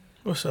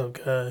What's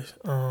up, guys?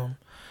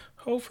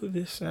 Hopefully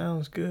this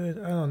sounds good.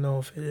 I don't know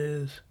if it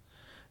is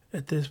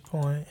at this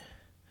point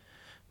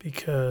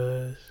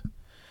because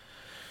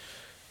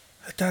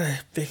I thought I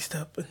fixed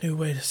up a new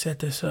way to set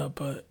this up,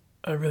 but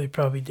I really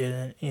probably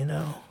didn't.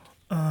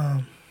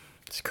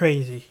 It's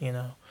crazy.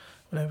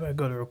 Whenever I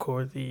go to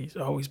record these,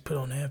 I always put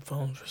on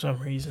headphones for some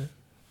reason.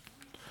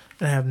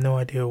 And I have no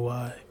idea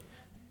why.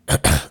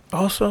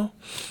 Also,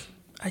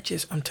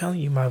 I'm telling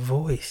you, my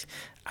voice.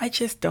 I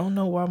just don't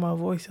know why my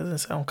voice doesn't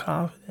sound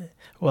confident.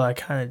 Well, I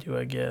kind of do,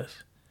 I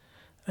guess.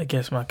 I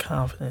guess my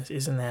confidence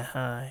isn't that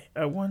high.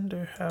 I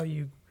wonder how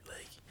you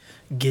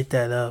get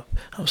that up.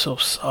 I'm so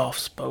soft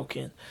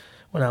spoken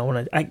when I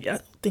want to. I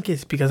don't think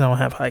it's because I don't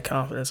have high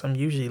confidence. I'm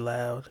usually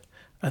loud.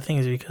 I think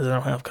it's because I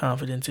don't have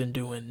confidence in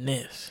doing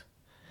this.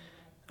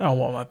 I don't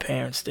want my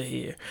parents to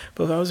hear.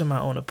 But if I was in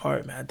my own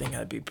apartment, I think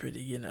I'd be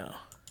pretty,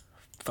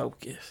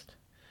 focused.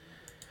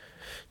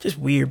 Just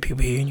weird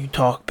people hearing you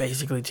talk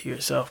basically to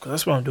yourself. Because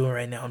that's what I'm doing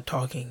right now.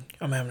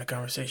 I'm having a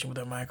conversation with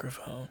a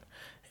microphone.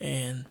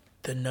 And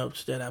the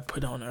notes that I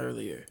put on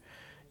earlier,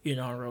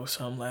 I wrote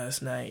some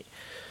last night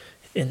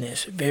in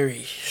this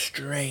very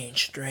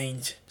strange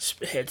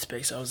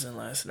headspace I was in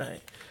last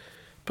night.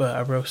 But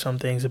I wrote some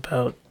things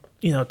about,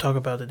 talk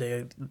about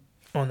today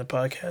on the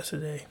podcast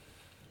today.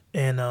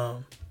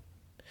 And,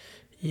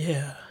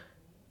 yeah,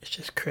 it's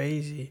just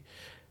crazy.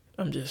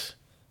 I'm just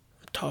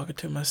talking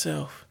to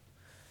myself.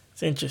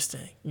 It's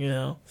interesting.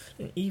 And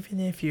even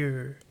if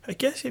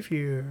if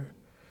you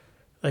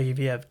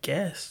have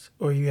guests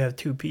or you have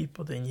two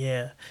people, then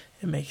yeah,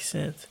 it makes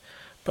sense.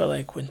 But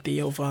like when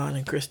Theo Von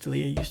and Chris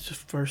D'Elia used to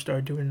first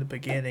start doing the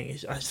beginning,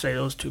 I say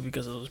those two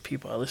because of those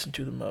people I listen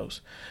to the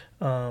most.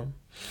 And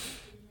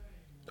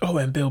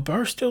Bill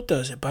Burr still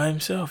does it by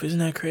himself. Isn't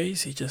that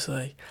crazy? Just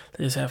like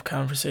they just have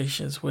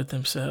conversations with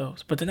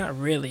themselves, but they're not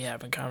really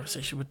having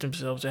conversations with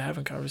themselves. They're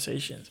having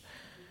conversations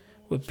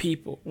with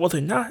people. Well, they're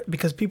not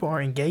because people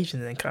aren't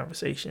engaging in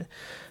conversation.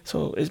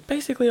 So it's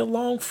basically a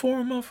long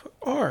form of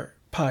art.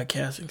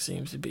 Podcasting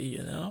seems to be.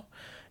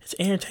 It's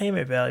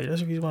entertainment value.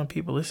 That's the reason why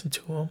people listen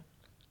to them.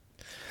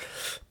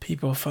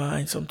 People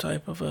find some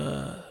type of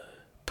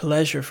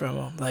pleasure from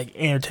them, like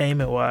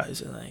entertainment wise,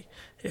 and like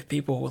if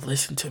people would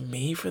listen to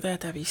me for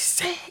that, that'd be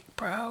sick,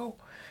 bro.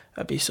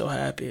 I'd be so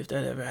happy if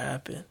that ever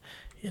happened.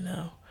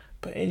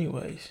 But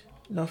anyways,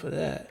 enough of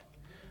that.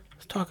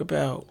 Let's talk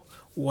about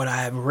what I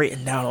have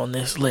written down on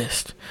this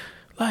list.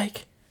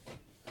 Like,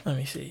 let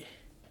me see.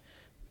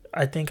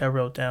 I think I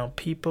wrote down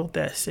people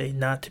that say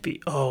not to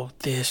be. Oh,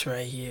 this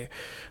right here.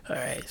 All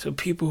right. So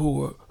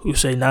people who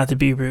say not to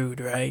be rude,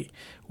 right?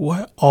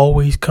 What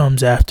always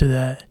comes after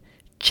that?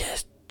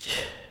 Just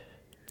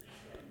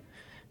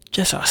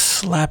a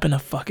slap in the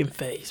fucking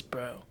face,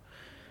 bro.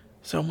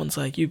 Someone's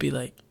like, you'd be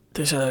like,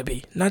 this ought to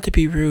be not to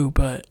be rude,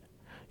 but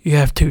you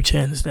have two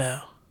chins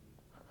now.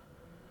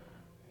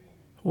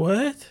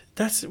 What?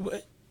 That's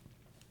what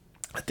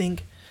I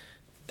think.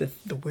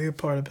 The weird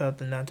part about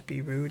the not to be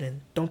rude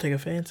and don't take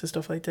offense and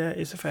stuff like that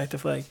is the fact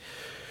of like,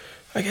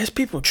 I guess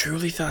people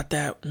truly thought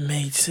that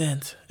made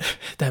sense.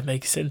 That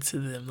makes sense to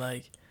them.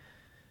 Like,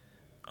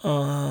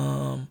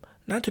 not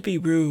to be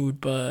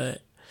rude,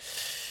 but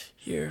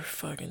you're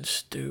fucking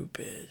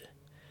stupid.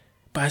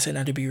 But I said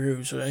not to be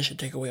rude, so that should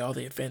take away all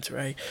the offense,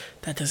 right?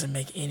 That doesn't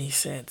make any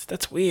sense.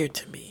 That's weird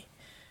to me.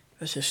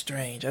 That's just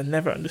strange. I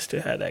never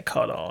understood how that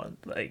caught on.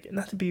 Like,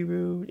 not to be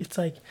rude. It's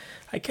like,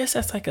 I guess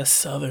that's like a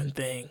southern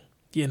thing.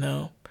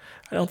 I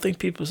don't think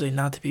people say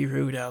not to be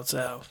rude out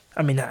south.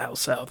 I mean, not out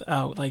south,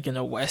 out like in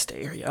the west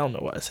area. I don't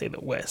know why I say the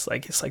west.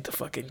 Like, it's like the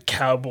fucking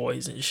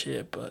cowboys and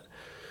shit. But,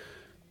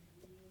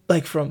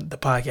 like, from the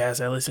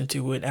podcast I listen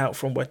to and out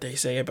from what they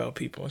say about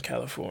people in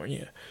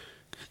California,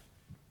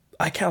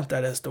 I count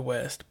that as the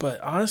west.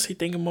 But honestly,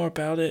 thinking more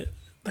about it,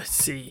 let's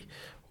see.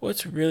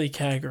 What's really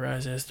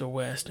categorized as the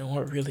west and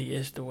what really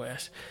is the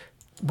west?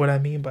 What I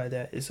mean by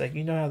that is like,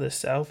 how the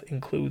south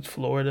includes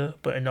Florida,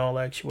 but in all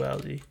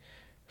actuality,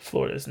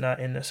 Florida's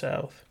not in the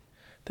South.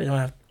 They don't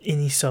have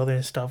any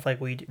southern stuff like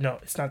we do. No,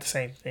 it's not the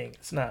same thing.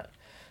 It's not.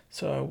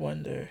 So I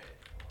wonder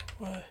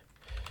what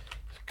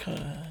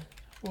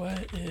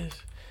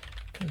is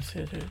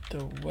considered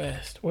the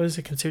West. What is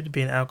it considered to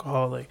be an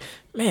alcoholic?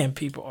 Man,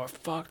 people are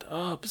fucked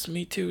up. It's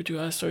me too.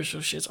 Do I social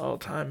shits all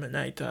the time at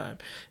nighttime?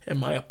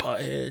 Am I a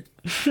pothead?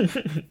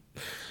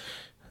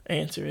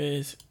 Answer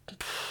is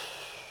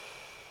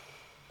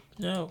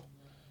no.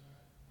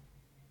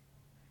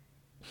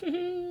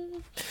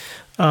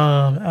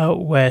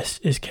 Out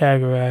west is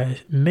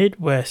categorized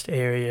Midwest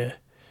area.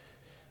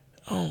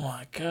 Oh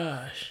my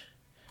gosh.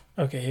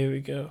 Okay, here we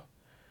go.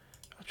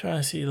 I'm trying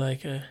to see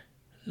like a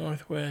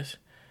Northwest.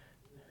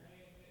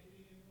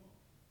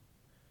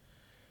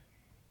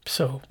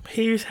 So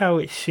here's how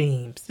it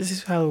seems. This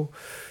is how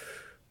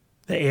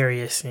the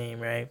areas seem,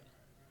 right?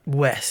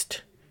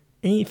 West.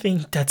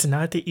 Anything that's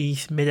not the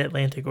East, Mid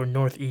Atlantic, or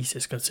Northeast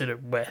is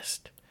considered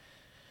West.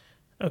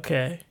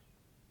 Okay.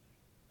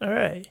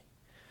 Alright.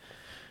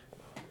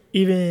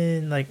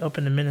 Even like up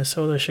in the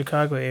Minnesota,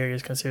 Chicago area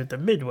is considered the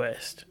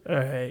Midwest.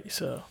 Alright,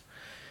 so.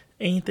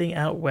 anything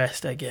out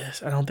west, I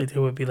guess. I don't think they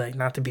would be like,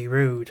 not to be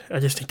rude. I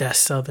just think that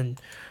southern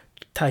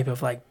type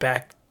of like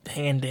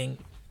backhanding,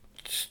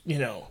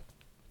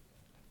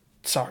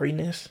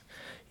 sorriness.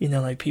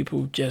 Like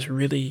people just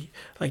really,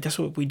 like that's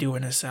what we do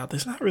in the South.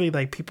 It's not really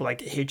like people like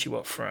to hit you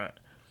up front.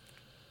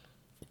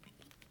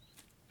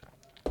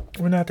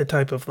 We're not the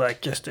type of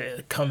like just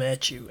to come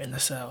at you in the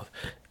South.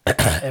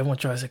 Everyone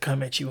tries to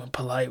come at you in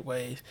polite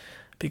ways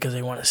because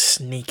they want to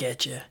sneak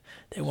at you.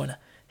 They want to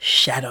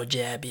shadow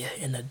jab you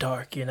in the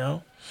dark,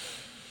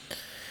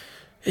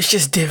 It's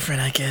just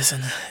different, I guess,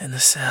 in the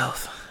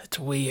South. It's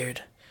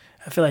weird.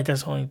 I feel like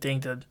that's the only thing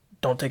that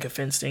don't take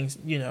offense things,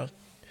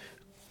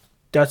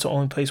 That's the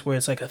only place where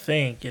it's like a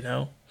thing,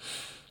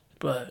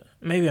 But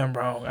maybe I'm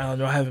wrong. I don't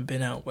know. I haven't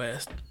been out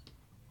west.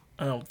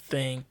 I don't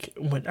think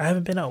I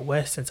haven't been out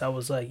west since I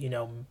was like,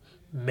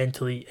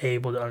 mentally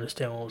able to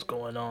understand what was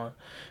going on.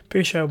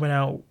 Pretty sure I went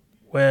out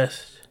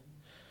west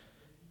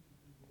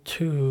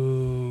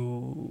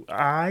to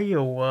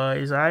Iowa.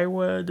 Is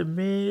Iowa the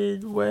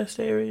Midwest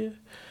area?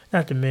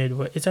 Not the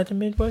Midwest. Is that the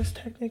Midwest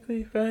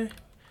technically, right?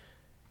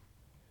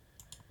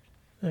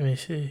 Let me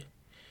see.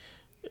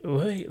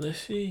 Wait, let's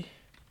see.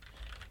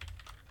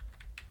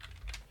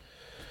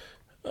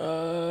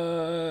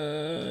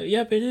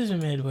 Yep, it is a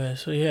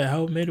Midwest. So yeah,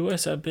 whole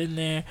Midwest, I've been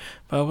there,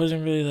 but I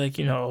wasn't really like,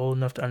 old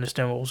enough to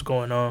understand what was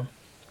going on.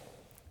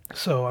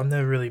 So I've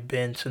never really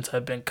been since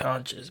I've been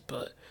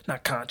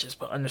not conscious,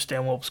 but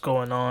understand what was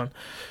going on.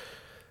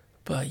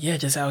 But yeah,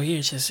 just out here,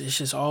 it's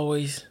just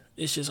always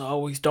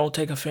don't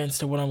take offense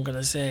to what I'm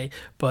gonna say,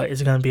 but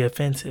it's gonna be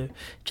offensive.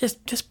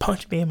 Just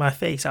punch me in my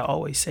face. I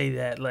always say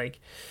that, like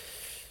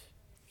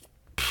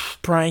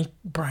Brian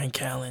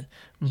Callen,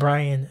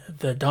 Brian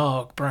the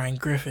dog, Brian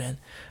Griffin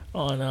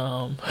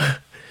on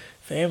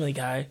Family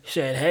Guy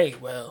said, hey,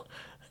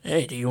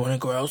 do you want to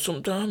go out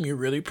sometime? You're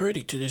really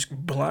pretty, to this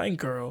blind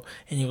girl.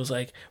 And he was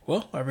like,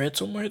 well, I read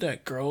somewhere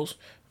that girls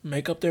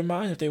make up their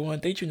mind if they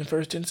want to date you in the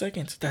first 10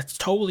 seconds. That's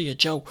totally a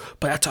joke,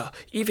 but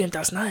even if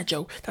that's not a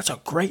joke, that's a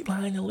great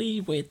line to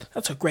lead with.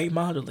 That's a great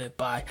motto to live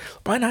by.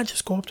 Why not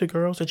just go up to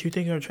girls that you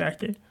think are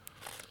attractive?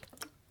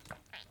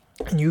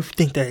 And you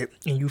think that,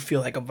 and you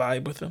feel like a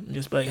vibe with them.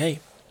 Just be like,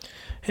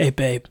 hey,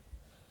 babe,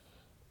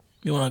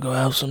 you want to go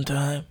out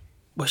sometime?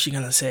 What's she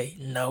going to say?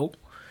 No,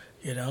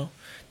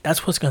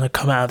 That's what's going to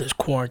come out of this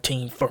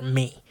quarantine for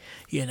me,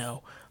 I'm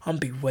going to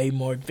be way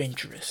more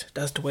adventurous.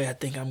 That's the way I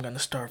think I'm going to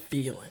start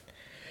feeling.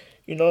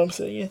 You know what I'm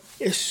saying?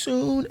 As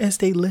soon as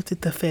they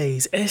lifted the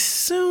phase, as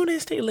soon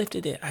as they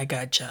lifted it, I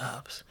got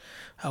jobs.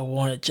 I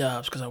wanted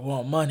jobs because I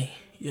want money.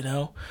 I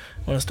want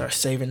to start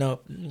saving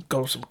up,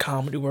 go to some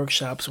comedy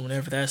workshops, and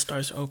whenever that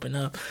starts to open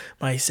up,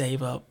 might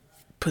save up,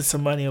 put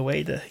some money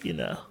away to,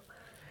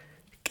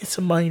 get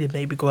some money to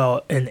maybe go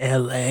out in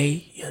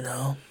LA,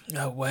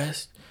 out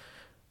west.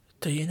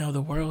 To,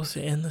 the world's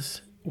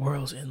endless.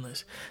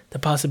 The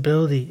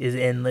possibility is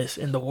endless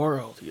in the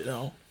world,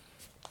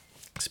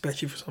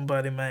 especially for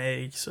somebody my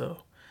age.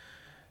 So,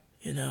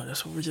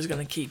 that's what we're just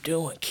going to keep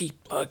doing,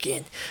 keep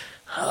fucking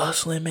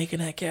hustling, making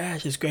that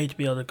cash. It's great to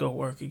be able to go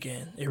work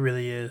again. It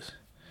really is.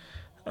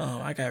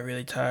 I got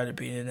really tired of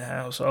being in the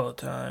house all the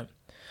time.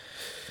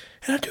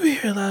 And I do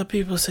hear a lot of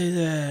people say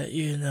that,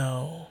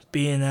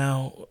 being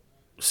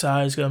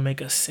outside is going to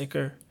make us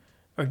sicker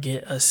or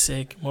get us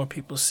sick, more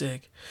people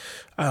sick.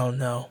 I don't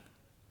know.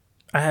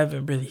 I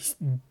haven't really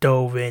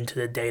dove into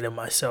the data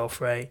myself,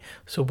 right?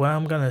 So what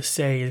I'm going to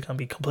say is going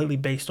to be completely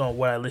based on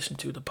what I listen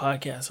to, the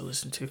podcast I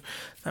listen to.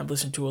 I've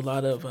listened to a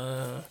lot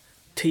of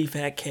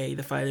T-Fat K,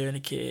 The Fighter and the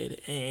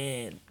Kid,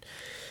 and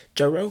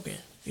Joe Rogan,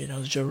 the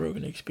Joe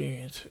Rogan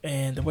Experience.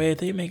 And the way that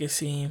they make it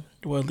seem,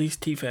 well, at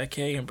least T-Fat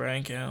K and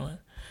Brian Callen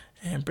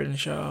and Brendan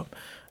Schaub,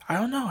 I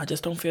don't know. I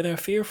just don't feel they're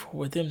fearful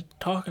with them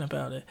talking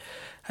about it.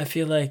 I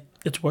feel like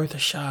it's worth a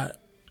shot.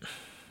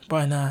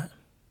 Why not?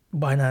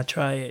 Why not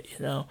try it,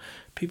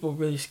 People are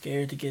really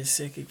scared to get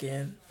sick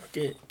again or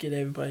get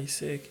everybody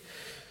sick.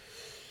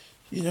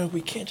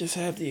 We can't just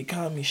have the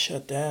economy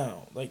shut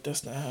down. Like,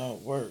 that's not how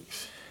it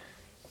works.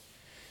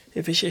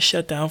 If it's just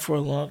shut down for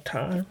a long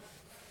time,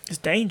 it's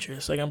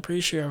dangerous. Like, I'm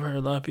pretty sure I've heard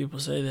a lot of people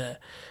say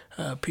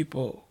that.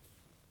 People,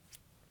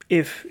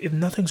 if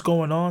nothing's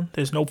going on,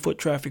 there's no foot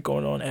traffic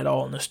going on at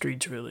all in the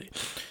streets, really.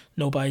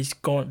 Nobody's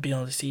going to be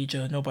able to see each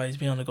other. Nobody's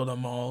being able to go to the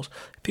malls.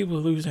 People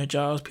are losing their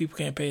jobs. People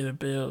can't pay their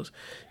bills,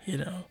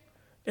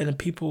 And the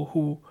people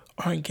who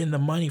aren't getting the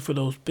money for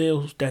those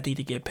bills that need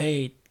to get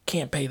paid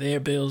can't pay their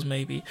bills,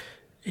 maybe.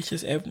 It's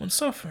just everyone's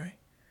suffering.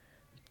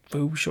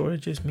 Food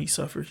shortages, meat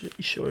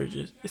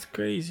shortages. It's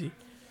crazy,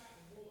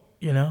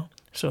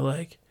 So,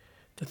 like,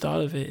 the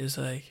thought of it is,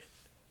 like,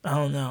 I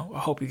don't know. I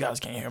hope you guys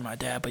can't hear my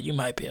dad, but you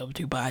might be able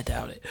to, but I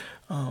doubt it.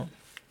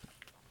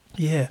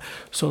 Yeah,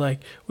 so,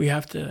 like, we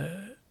have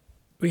to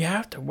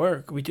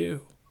work. We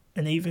do.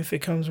 And even if it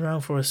comes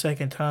around for a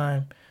second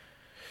time,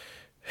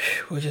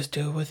 we'll just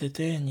deal with it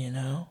then,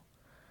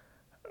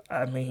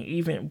 I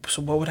mean,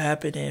 so what would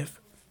happen if,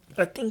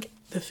 I think,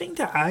 the thing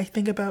that I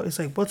think about is,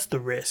 like, what's the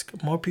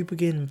risk? More people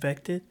get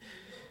infected?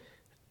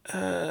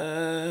 I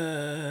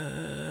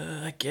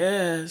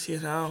guess,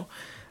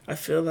 I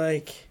feel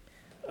like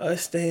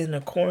us staying in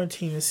the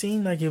quarantine, it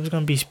seemed like it was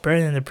gonna be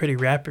spreading at a pretty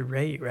rapid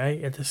rate,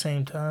 right? At the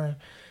same time,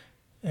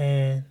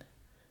 and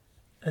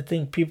I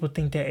think people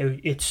think that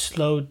it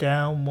slowed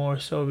down more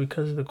so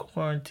because of the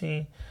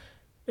quarantine,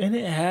 and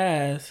it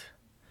has.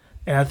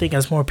 And I think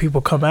as more people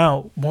come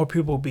out, more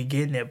people will be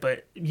getting it.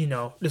 But,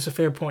 there's a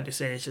fair point to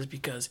say it's just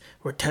because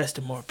we're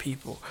testing more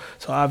people.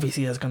 So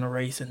obviously that's going to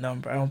raise the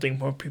number. I don't think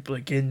more people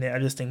are getting it. I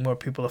just think more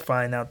people are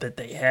finding out that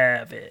they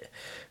have it.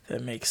 If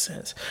that makes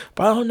sense.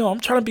 But I don't know. I'm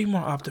trying to be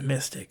more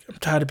optimistic. I'm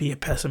tired of being a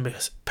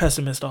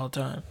pessimist all the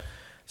time.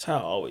 That's how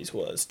I always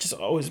was. Just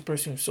always a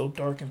person who's so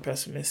dark and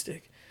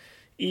pessimistic.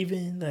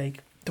 Even,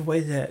 like, the way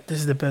that, this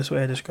is the best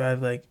way I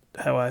describe, like,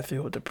 how I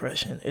feel with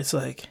depression. It's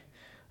like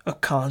a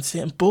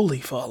constant bully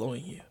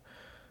following you.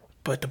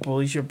 But the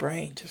bully's your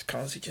brain, just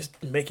constantly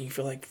just making you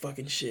feel like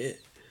fucking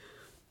shit.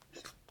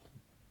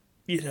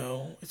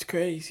 It's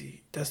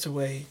crazy. That's the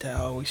way that I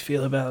always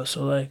feel about it.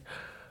 So, like,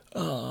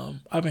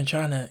 I've been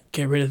trying to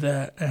get rid of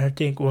that. And I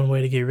think one way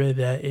to get rid of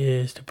that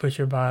is to put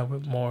your mind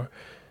with more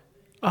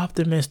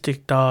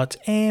optimistic thoughts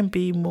and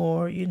be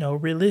more,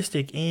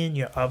 realistic in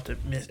your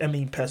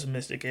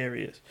pessimistic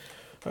areas.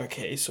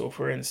 Okay, so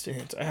for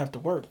instance, I have to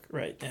work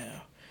right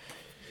now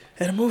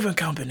at a moving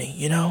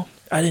company,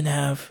 I didn't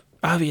have,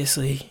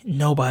 obviously,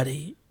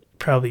 nobody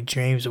probably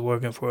dreams of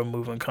working for a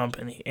moving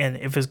company. And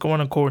if it's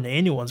going according to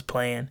anyone's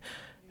plan,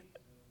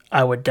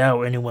 I would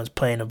doubt anyone's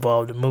plan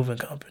involved a moving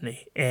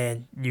company.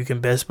 And you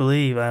can best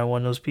believe I'm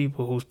one of those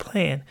people whose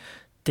plan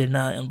did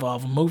not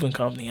involve a moving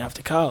company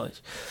after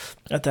college.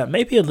 I thought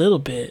maybe a little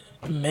bit,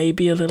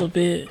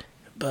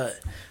 but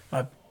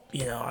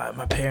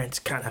my parents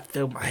kind of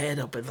filled my head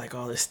up with like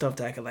all this stuff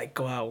that I could like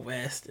go out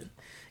west and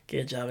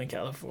get a job in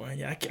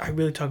California. I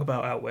really talk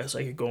about out west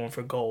like you're going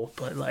for gold,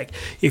 but like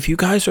if you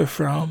guys are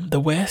from the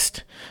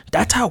west,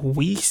 that's how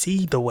we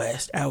see the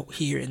west out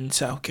here in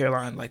South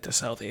Carolina, like the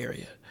South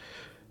area.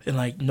 And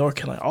like North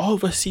Carolina, all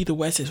of us see the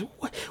West as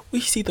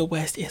we see the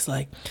West is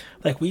like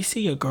we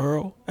see a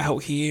girl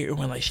out here and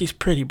we're like she's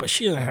pretty, but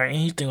she doesn't have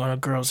anything on the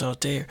girls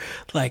out there.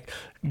 Like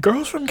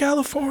girls from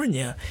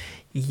California,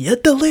 you're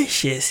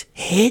delicious.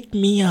 Hit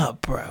me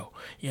up, bro.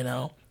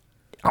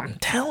 I'm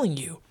telling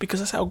you, because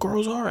that's how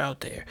girls are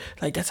out there.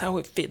 Like that's how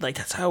it fit. Like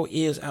that's how it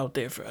is out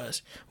there for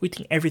us. We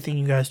think everything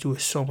you guys do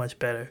is so much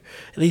better.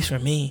 At least for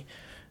me,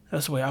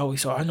 that's the way I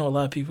always saw. I know a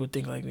lot of people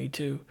think like me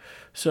too.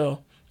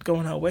 So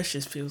going out west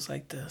just feels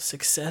like the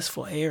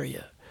successful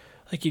area.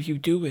 Like if you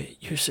do it,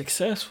 you're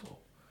successful.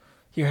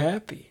 You're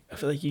happy. I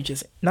feel like you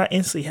just, not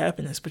instantly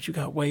happiness, but you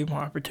got way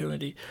more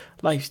opportunity.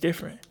 Life's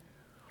different.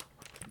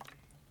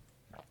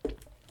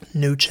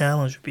 New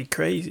challenge would be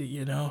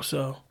crazy,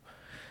 So,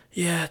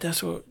 yeah,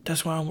 that's why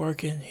I'm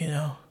working,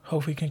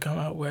 Hope we can come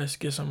out west,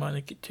 get some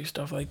money, do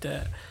stuff like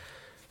that.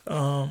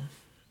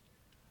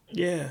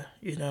 Yeah,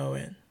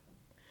 and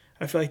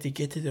I feel like to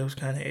get to those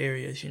kind of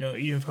areas,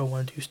 even if I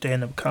want to do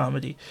stand-up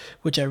comedy,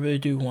 which I really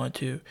do want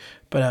to,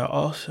 but I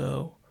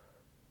also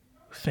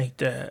think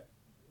that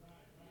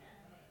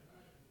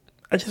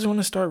I just want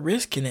to start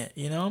risking it,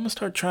 I'm going to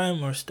start trying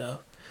more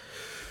stuff.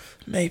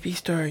 Maybe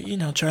start,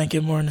 try and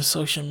get more into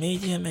social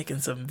media,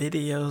 making some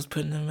videos,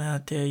 putting them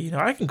out there.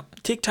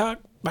 TikTok,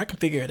 I can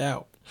figure it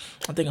out.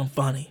 I think I'm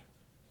funny.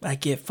 I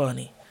get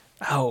funny.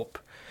 I hope.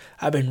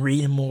 I've been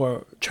reading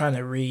more, trying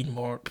to read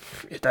more,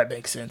 if that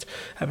makes sense.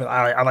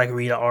 I like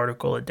read an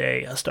article a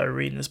day. I started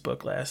reading this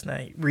book last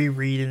night,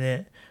 rereading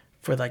it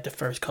for like the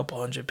first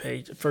 100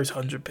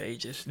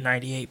 pages,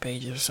 98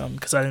 pages or something,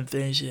 because I didn't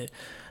finish it.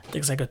 I think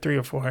it's like a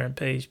 300 or 400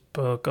 page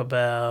book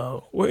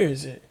about, where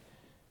is it?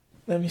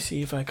 Let me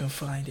see if I can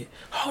find it.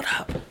 Hold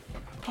up.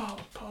 Pause.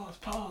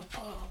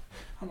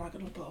 I'm not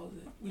going to pause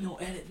it. We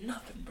don't edit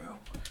nothing, bro.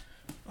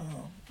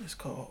 It's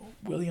called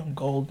William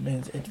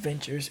Goldman's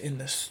Adventures in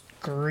the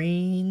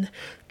Screen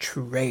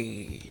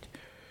Trade.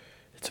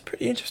 It's a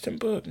pretty interesting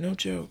book, no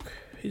joke.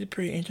 He's a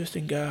pretty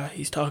interesting guy.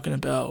 He's talking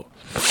about,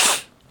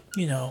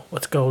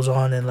 what goes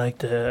on in like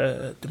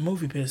the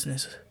movie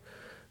business,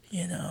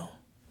 And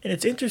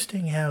it's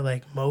interesting how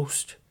like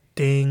most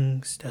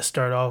things that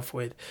start off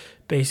with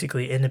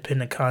basically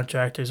independent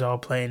contractors all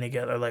playing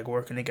together, like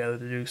working together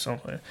to do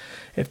something,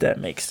 if that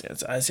makes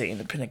sense. I say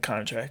independent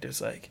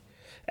contractors, like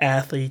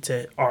athletes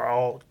that are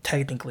all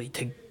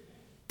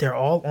they're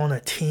all on a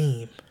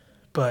team,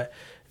 but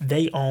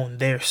they own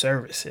their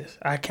services.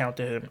 I count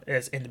them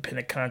as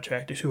independent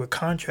contractors who are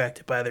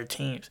contracted by their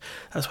teams.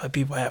 That's why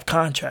people have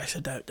contracts,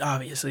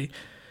 obviously,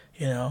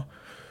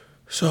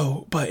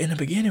 So, but in the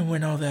beginning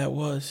when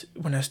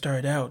I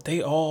started out,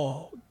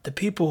 the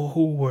people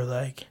who were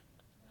like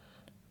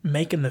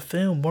making the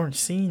film weren't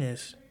seen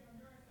as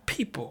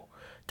people.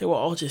 They were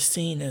all just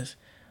seen as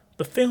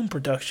the film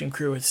production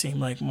crew, it seemed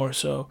like, more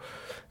so.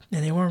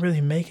 And they weren't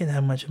really making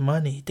that much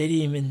money. They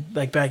didn't even,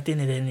 like back then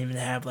they didn't even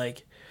have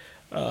like,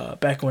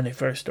 back when they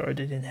first started,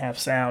 they didn't have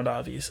sound,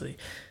 obviously.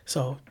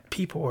 So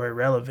people were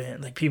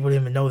irrelevant. Like people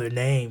didn't even know their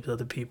names of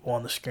the people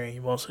on the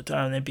screen most of the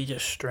time. They'd be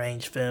just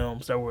strange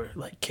films that were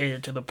like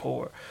catered to the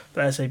poor.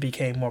 But as they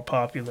became more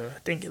popular, I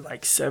think in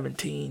like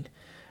 17,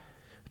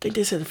 think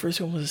they said the first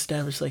one was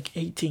established like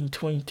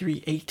 1823,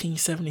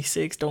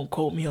 1876. Don't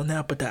quote me on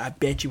that, but I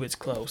bet you it's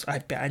close.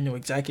 I know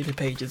exactly the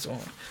page it's on.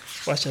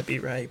 Watch that be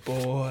right,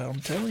 boy. I'm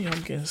telling you,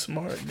 I'm getting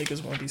smart.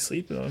 Niggas won't be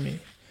sleeping on me.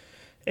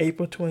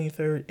 April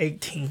 23rd,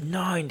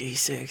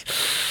 1896.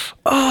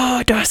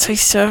 Oh, did I say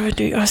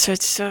 70? I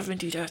said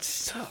 70. That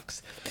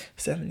sucks.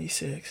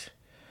 76.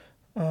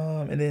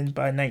 And then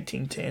by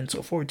 1910,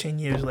 so 14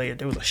 years later,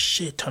 there was a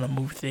shit ton of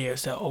movie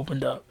theaters that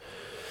opened up.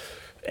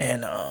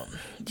 And,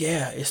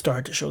 it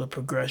started to show the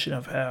progression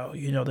of how,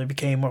 they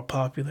became more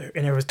popular.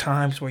 And there was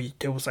times where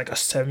there was like a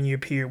 7-year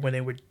period when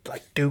they were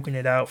like duking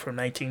it out from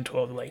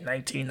 1912 to like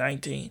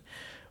 1919.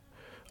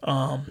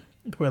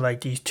 Where like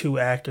these two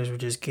actors were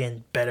just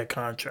getting better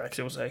contracts.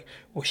 It was like,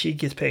 well, she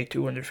gets paid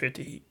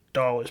 $250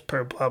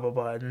 per blah blah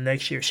blah. And the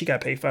next year she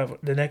got paid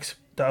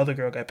the other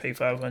girl got paid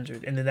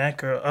 $500, and then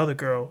other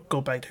girl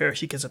go back to her,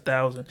 she gets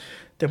 $1,000.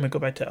 Then we go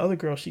back to the other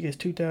girl, she gets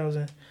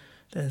 $2,000.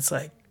 Then it's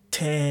like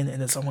 10,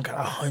 and then someone got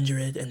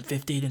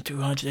 150, then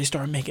 200. They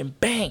start making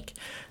bank.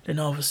 Then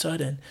all of a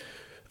sudden,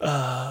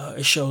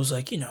 it shows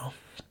like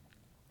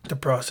the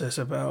process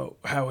about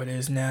how it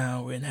is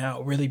now and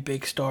how really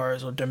big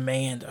stars will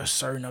demand a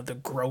certain of the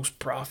gross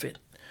profit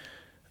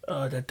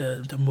that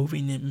the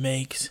movie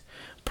makes.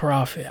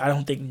 Profit. I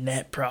don't think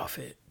net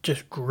profit.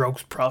 Just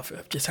gross profit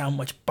of just how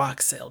much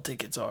box sale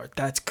tickets are.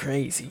 That's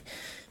crazy.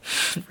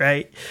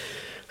 Right?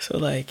 So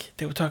like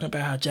they were talking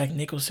about how Jack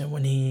Nicholson,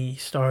 when he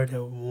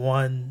started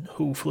One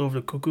Who Flew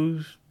Over the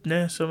Cuckoo's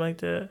Nest, something like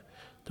that.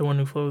 The One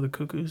Who Flew Over the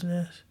Cuckoo's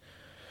Nest.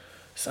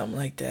 Something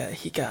like that.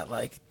 He got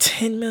like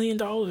 $10 million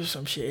or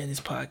some shit in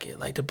his pocket.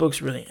 Like the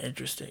book's really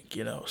interesting,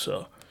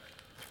 so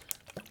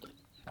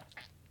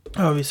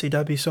obviously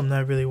that'd be something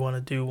I really want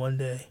to do one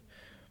day.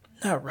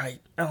 Not right.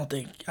 I don't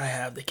think I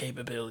have the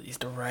capabilities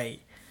to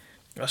write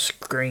a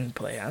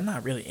screenplay. I'm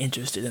not really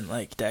interested in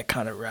like that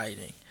kind of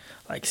writing,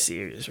 like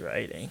serious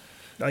writing.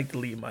 I like to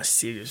leave my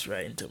serious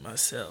writing to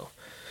myself.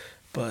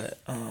 But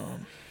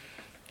I'm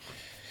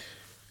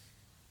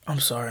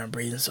sorry I'm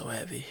breathing so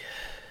heavy.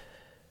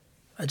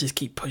 I just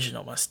keep pushing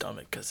on my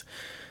stomach because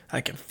I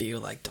can feel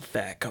like the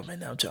fat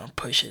coming out. I'm trying to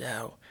push it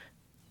out.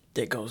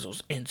 There goes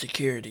those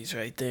insecurities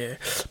right there.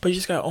 But you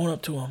just gotta own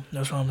up to them.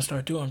 That's what I'm gonna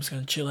start doing. I'm just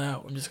gonna chill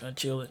out. I'm just gonna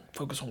chill and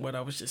focus on what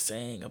I was just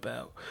saying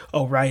about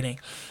writing.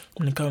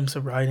 When it comes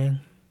to writing,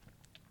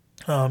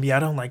 I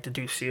don't like to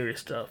do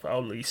serious stuff.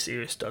 I'll leave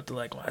serious stuff to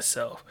like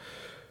myself.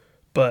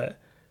 But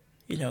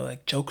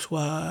like jokes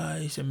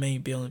wise, and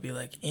maybe able to be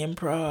like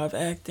improv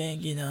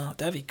acting.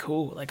 That'd be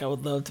cool. Like I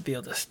would love to be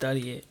able to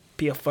study it,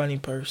 be a funny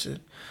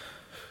person.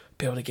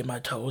 Be able to get my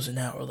toes in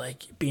that, or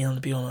like being able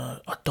to be on an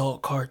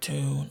adult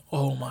cartoon.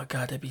 Oh my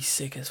god, that'd be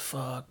sick as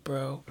fuck,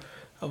 bro.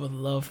 I would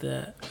love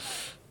that.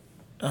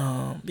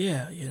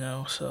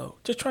 So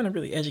just trying to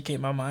really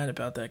educate my mind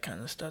about that kind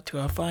of stuff too.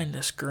 I find the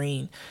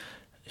screenplay,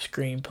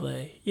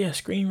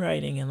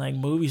 screenwriting and like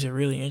movies are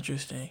really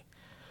interesting.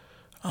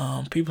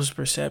 People's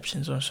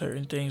perceptions on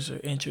certain things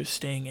are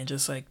interesting, and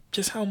just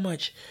how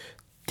much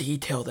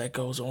detail that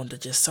goes on to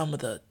just some of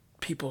the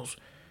people's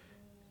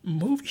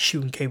movie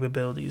shooting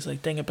capabilities. Like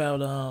think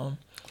about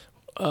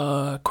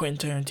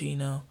Quentin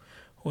Tarantino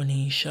when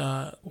he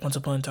shot Once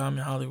Upon a Time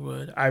in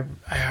Hollywood. I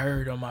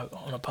heard on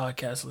a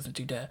podcast, listened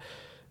to that.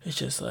 It's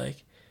just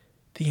like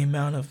the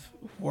amount of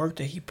work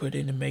that he put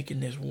into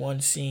making this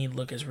one scene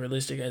look as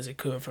realistic as it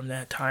could from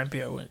that time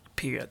period.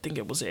 I think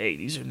it was the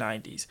 80s or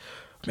 90s,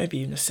 or maybe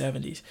even the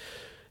 70s.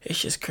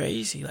 It's just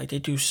crazy. Like they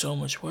do so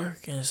much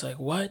work, and it's like,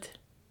 what?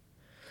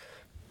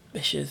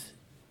 It's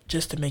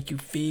just to make you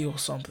feel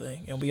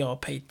something, and we all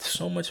pay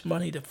so much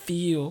money to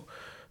feel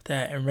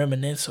that and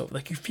reminisce of.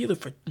 Like you feel it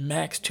for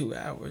max 2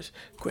 hours.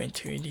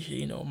 Quentin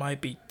Tarantino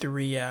might be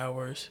 3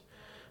 hours.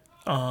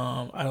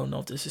 I don't know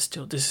if this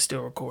is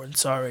still recording.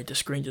 Sorry, the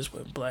screen just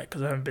went black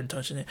because I haven't been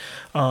touching it.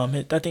 I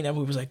think that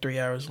movie was like 3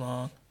 hours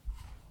long.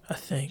 I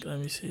think. Let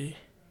me see,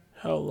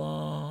 how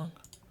long.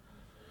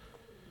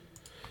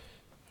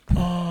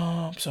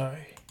 I'm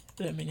sorry.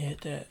 Let me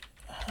hit that.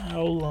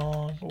 How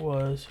long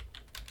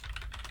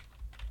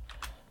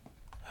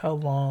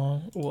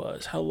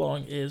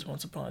is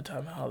Once Upon a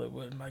Time in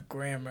Hollywood? My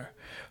grammar.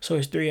 So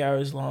it's 3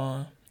 hours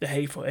long. The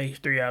Hateful Eight,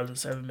 3 hours and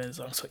 7 minutes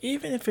long. So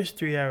even if it's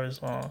 3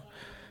 hours long,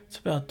 it's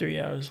about 3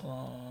 hours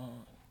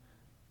long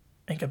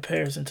in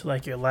comparison to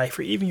like your life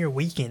or even your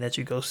weekend that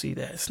you go see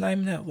that. It's not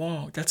even that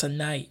long. That's a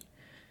night.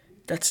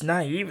 That's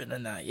not even a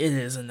night. It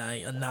is a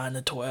night, a 9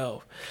 to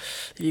 12.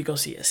 If you go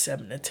see a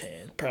 7 to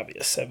 10, probably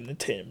a 7 to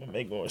 10 would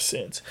make more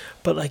sense.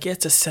 But like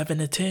it's a 7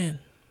 to 10.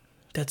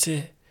 That's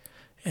it.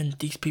 And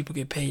these people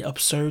get paid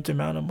absurd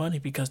amount of money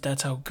because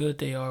that's how good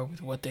they are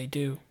with what they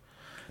do.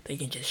 They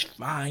can just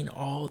find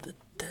all the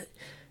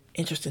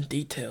interesting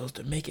details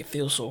to make it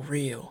feel so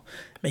real,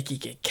 make you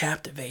get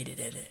captivated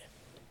in it.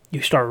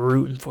 You start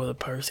rooting for the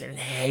person and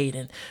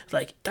hating.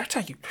 Like, that's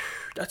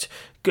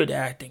good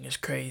acting is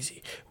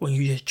crazy. When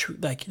you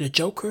just, like, the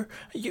Joker,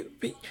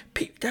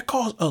 that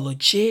calls a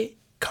legit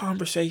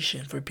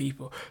conversation for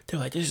people. They're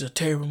like, this is a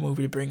terrible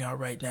movie to bring out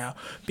right now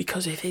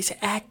because if his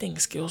acting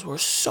skills were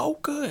so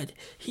good.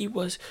 He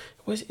was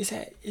is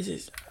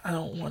it? I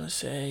don't want to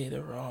say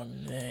the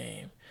wrong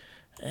name,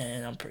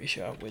 and I'm pretty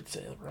sure I would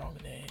say the wrong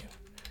name.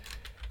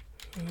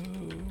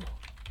 Ooh.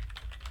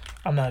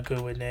 I'm not good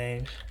with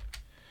names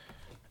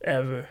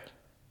ever.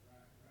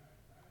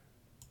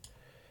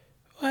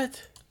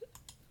 What?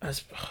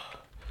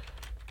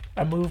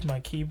 I moved my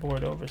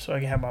keyboard over so I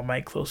can have my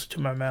mic closer to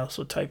my mouth,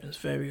 so typing's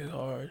very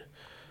hard.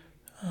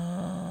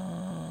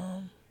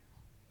 Oh,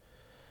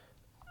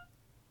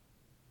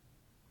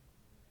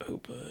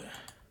 but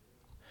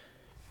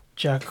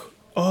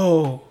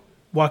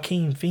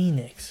Joaquin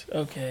Phoenix.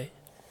 Okay,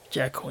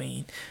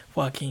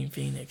 Joaquin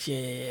Phoenix.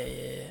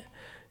 Yeah.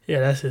 Yeah,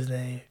 that's his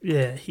name.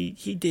 Yeah, he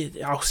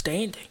did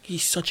outstanding.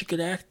 He's such a good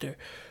actor.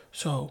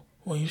 So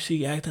when you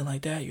see acting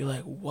like that, you're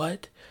like,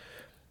 what?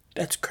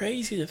 That's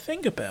crazy to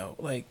think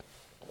about. Like,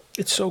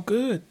 it's so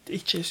good.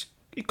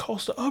 It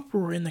caused the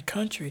uproar in the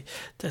country.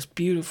 That's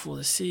beautiful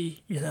to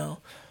see, you know.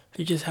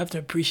 You just have to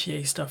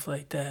appreciate stuff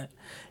like that.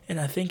 And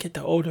I think that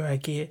the older I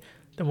get,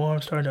 the more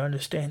I'm starting to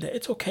understand that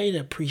it's okay to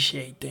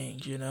appreciate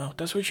things, you know.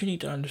 That's what you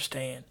need to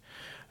understand.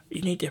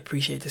 You need to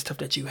appreciate the stuff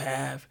that you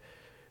have.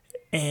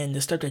 And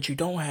the stuff that you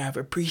don't have,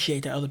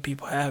 appreciate that other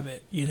people have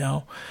it, you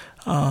know.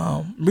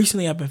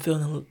 Recently, I've been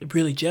feeling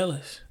really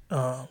jealous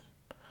of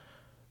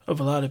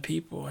a lot of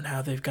people and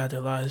how they've got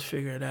their lives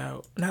figured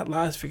out. Not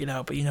lives figured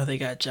out, but, you know, they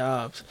got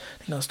jobs.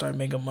 They're going to start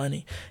making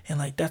money. And,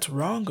 like, that's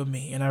wrong with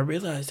me. And I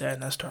realized that,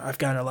 and I've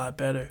gotten a lot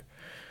better.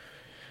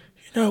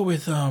 You know,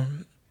 with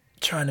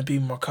trying to be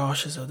more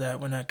cautious of that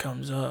when that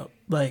comes up.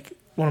 Like,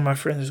 one of my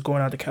friends is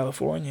going out to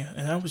California,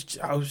 and I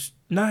was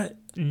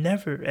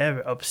never ever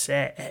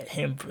upset at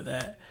him for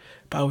that,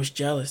 but I was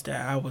jealous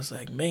that I was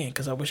like, man,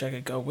 because I wish I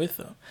could go with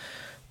him,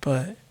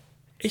 but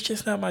it's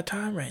just not my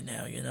time right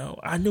now, you know.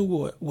 I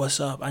knew what's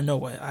up. I know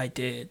what I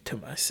did to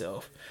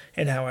myself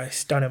and how I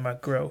stunted my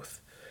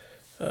growth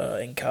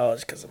in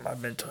college because of my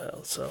mental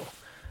health. So,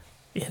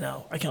 you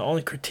know, I can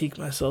only critique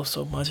myself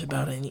so much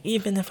about it, and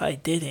even if I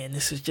didn't, and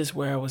this is just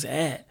where I was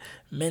at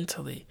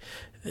mentally,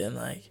 then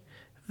like,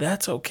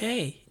 that's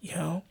okay, you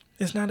know.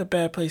 It's not a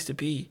bad place to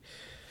be.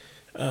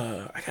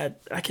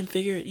 I can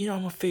figure it. You know,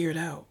 I'm gonna figure it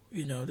out.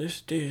 You know,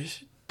 there's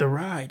the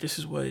ride. This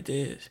is what it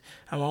is.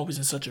 I'm always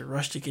in such a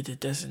rush to get to the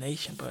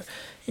destination, but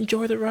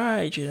enjoy the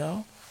ride. You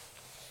know.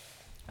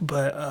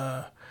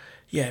 But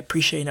yeah,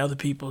 appreciating other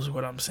people is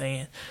what I'm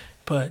saying.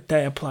 But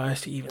that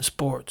applies to even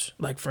sports.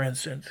 Like for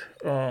instance,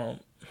 my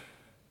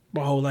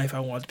whole life I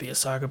wanted to be a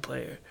soccer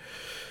player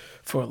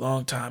for a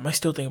long time. I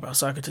still think about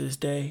soccer to this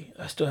day.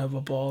 I still have a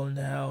ball in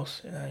the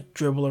house, and I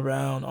dribble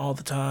around all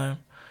the time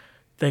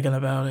thinking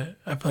about it.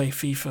 I play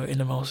FIFA in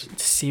the most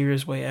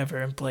serious way ever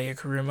and play a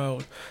career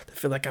mode. I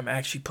feel like I'm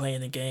actually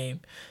playing the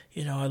game.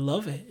 You know, I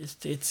love it.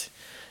 It's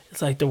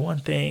like the one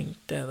thing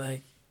that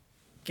like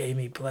gave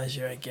me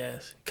pleasure, I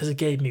guess, because it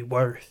gave me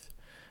worth.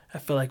 I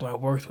feel like my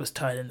worth was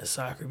tied into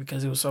soccer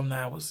because it was something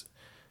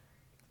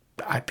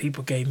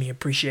people gave me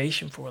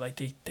appreciation for. Like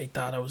they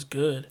thought I was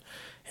good,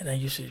 and that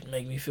used to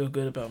make me feel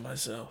good about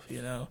myself.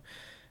 You know,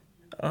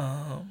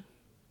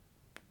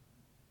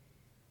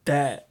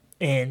 that.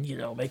 And, you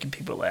know, making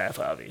people laugh,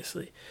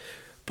 obviously.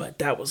 But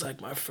that was,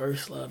 like, my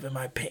first love.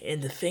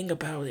 And the thing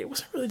about it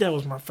wasn't really that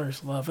was my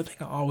first love. I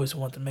think I always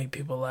wanted to make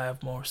people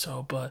laugh more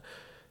so. But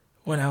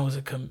when I was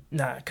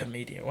not a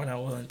comedian, when I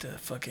wanted to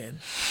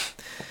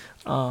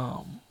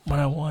when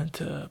I wanted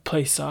to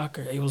play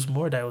soccer, it was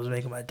more that was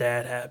making my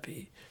dad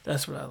happy.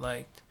 That's what I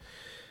liked.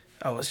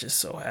 I was just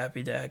so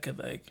happy that I could,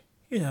 like,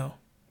 you know,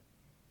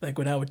 like,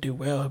 when I would do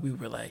well, we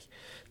were like,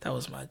 that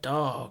was my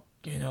dog.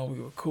 You know, we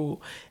were cool.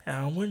 And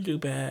I wouldn't do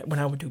bad. When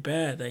I would do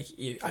bad, like,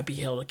 I'd be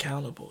held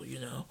accountable, you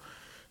know.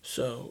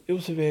 So it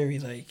was a very,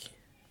 like,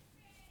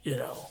 you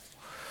know,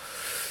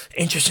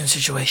 interesting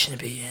situation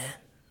to be in.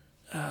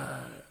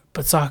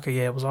 But soccer,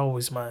 yeah, it was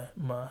always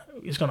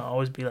it's going to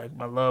always be, like,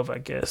 my love, I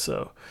guess.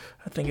 So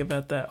I think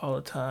about that all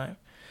the time.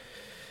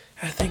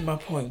 I think my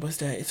point was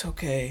that it's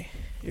okay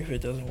if it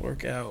doesn't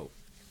work out.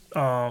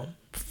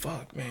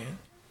 Fuck, man.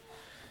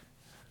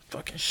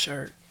 Fucking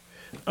shirt.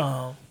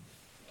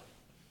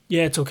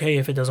 Yeah, it's okay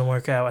if it doesn't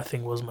work out, I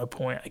think was my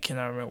point. I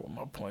cannot remember what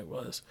my point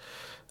was.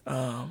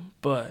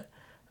 But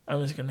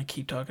I'm just going to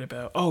keep talking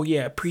about,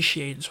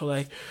 appreciate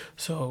it.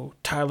 So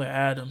Tyler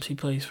Adams, he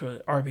plays for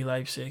RB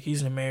Leipzig. He's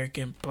an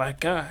American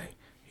black guy,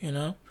 you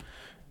know,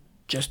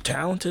 just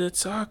talented at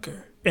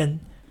soccer.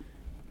 And,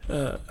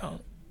 what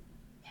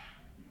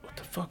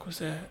the fuck was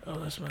that? Oh,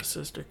 that's my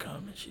sister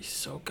coming. She's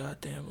so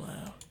goddamn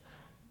loud.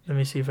 Let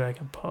me see if I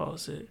can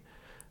pause it.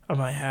 I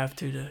might have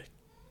to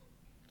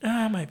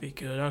I might be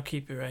good. I'll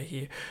keep it right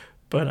here.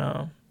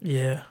 But,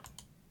 yeah.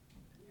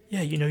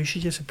 Yeah, you know, you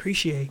should just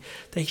appreciate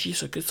that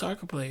she's a good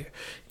soccer player.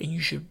 And you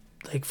should,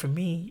 like, for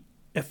me,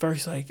 at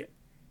first, like,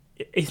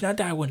 it's not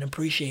that I wouldn't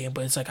appreciate them,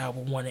 but it's like I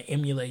would want to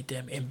emulate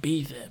them and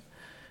be them.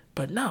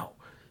 But no.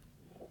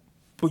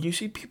 When you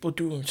see people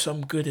doing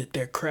something good at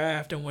their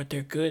craft and what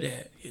they're good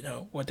at, you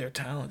know, what their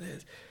talent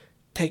is,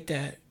 take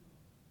that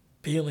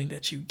feeling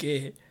that you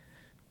get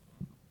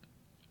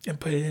and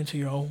put it into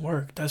your own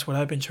work. That's what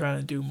I've been trying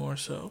to do more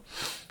so.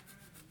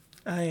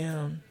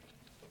 I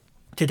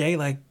today,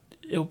 like,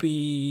 it'll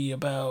be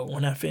about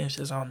when I finish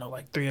this, I don't know,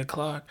 like 3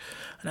 o'clock,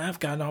 and I've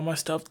gotten all my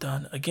stuff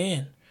done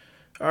again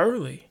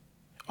early.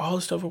 All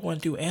the stuff I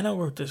want to do, and I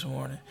worked this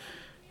morning,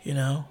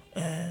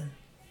 and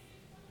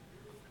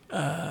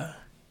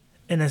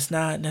it's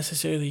not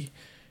necessarily.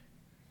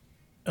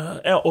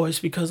 Or it's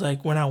because,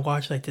 like, when I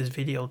watched, like, this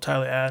video,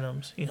 Tyler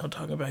Adams,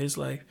 talking about his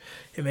life,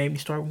 it made me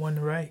start wanting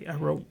to write. I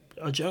wrote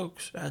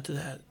jokes after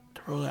that.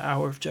 I wrote an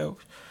hour of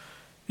jokes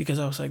because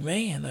I was like,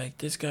 man, like,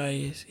 this guy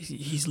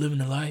he's living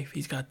the life.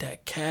 He's got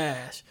that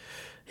cash.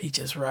 He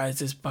just rides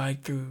his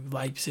bike through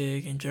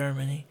Leipzig in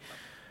Germany.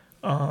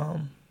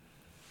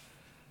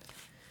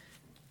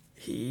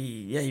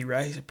 He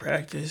rides to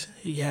practice.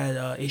 He had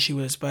an issue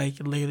with his bike.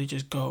 He literally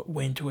just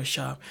went to a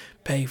shop,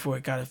 paid for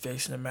it, got it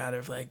fixed in a matter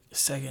of like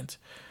seconds,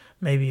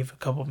 maybe a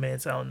couple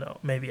minutes. I don't know,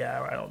 maybe an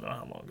hour. I don't know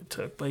how long it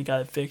took, but he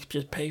got it fixed.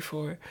 Just pay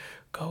for it,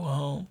 go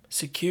home.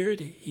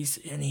 Security.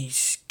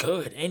 He's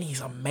good, and he's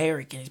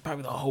American. He's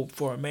probably the hope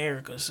for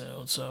America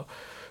soon. So,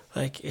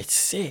 like, it's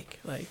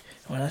sick. Like,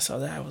 when I saw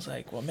that, I was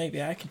like, well,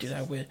 maybe I can do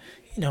that with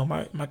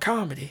my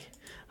comedy.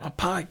 My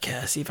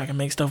podcast, see if I can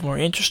make stuff more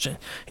interesting.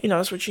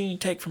 That's what you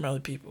need to take from other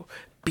people.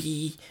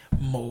 Be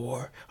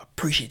more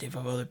appreciative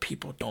of other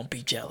people. Don't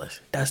be jealous.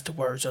 That's the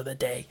words of the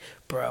day,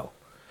 bro.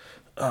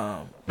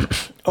 Oh,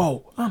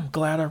 I'm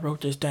glad I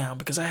wrote this down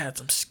because I had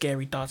some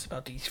scary thoughts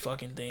about these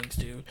fucking things,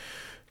 dude.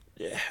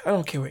 I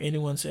don't care what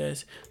anyone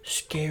says.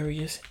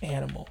 Scariest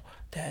animal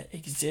that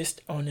exists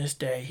on this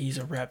day. He's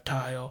a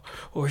reptile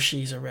or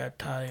she's a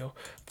reptile.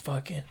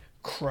 Fucking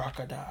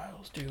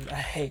crocodiles, dude. I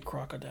hate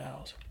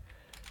crocodiles.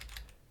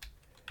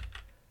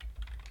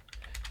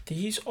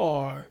 These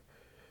are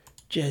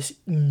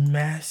just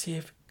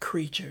massive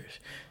creatures.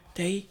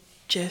 They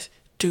just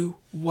do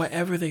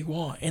whatever they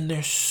want, and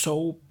they're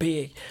so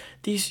big.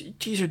 These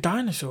are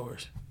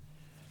dinosaurs.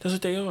 That's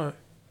what they are.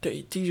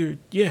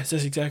 Yes,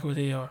 that's exactly what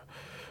they are.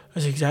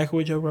 That's exactly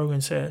what Joe Rogan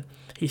said.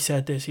 He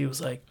said this. He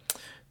was like,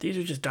 these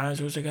are just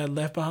dinosaurs that got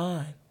left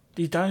behind.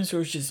 These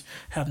dinosaurs just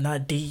have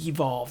not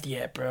de-evolved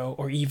yet, bro,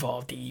 or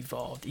evolved.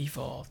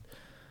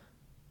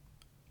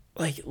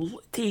 Like,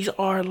 these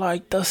are,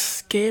 like, the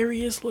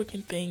scariest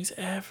looking things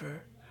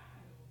ever.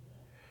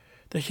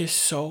 They're just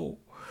so,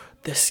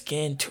 the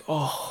skin,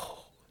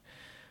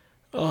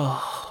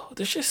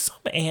 there's just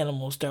some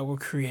animals that were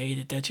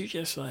created that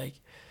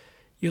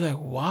you're like,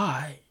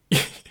 why?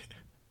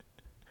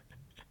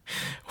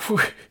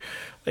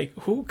 Like,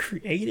 who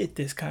created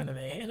this kind of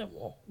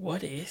animal?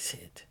 What is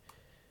it?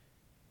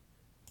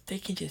 They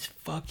can just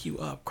fuck you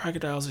up.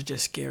 Crocodiles are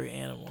just scary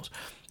animals.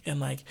 And,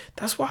 like,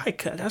 that's why I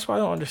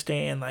don't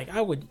understand. Like,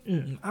 I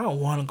don't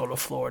want to go to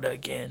Florida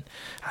again.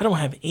 I don't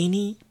have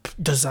any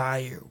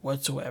desire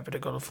whatsoever to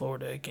go to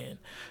Florida again.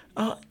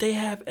 They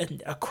have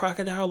a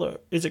crocodile, or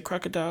is it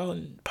crocodile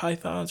and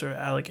pythons or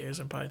alligators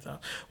and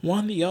pythons?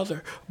 One or the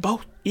other,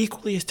 both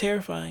equally as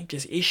terrifying,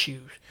 just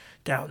issues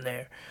down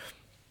there.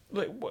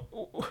 Like,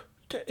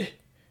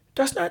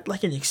 that's not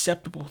like an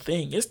acceptable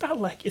thing. It's not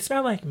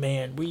like,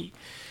 man, we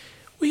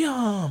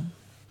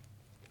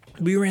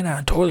ran out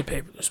of toilet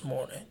paper this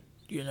morning.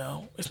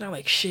 It's not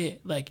like shit.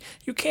 Like,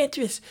 you can't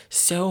just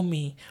sell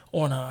me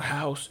on a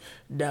house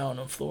down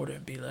in Florida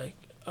and be like,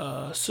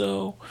 it's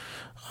a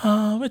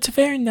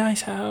very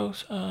nice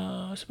house.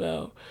 It's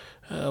about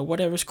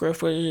whatever square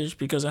footage,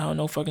 because I don't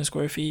know fucking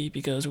square feet,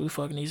 because who the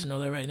fuck needs to know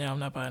that right now? I'm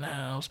not buying a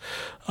house.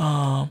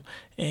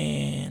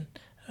 And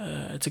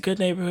it's a good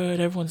neighborhood.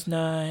 Everyone's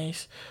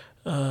nice.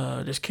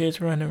 There's kids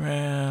running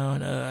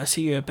around. I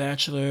see you're a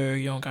bachelor.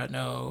 You don't got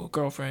no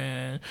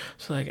girlfriend.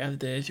 So, like, after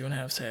this, you want to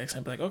have sex.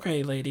 I'd be like,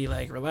 okay, lady,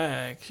 like,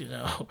 relax,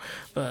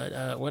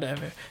 But,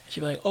 whatever. And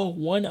she'd be like, oh,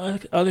 one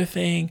other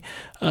thing.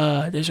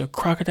 There's a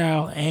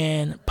crocodile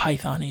and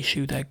python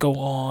issue that go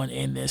on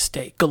in this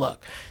state. Good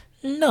luck.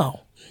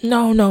 No.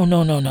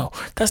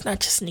 That's not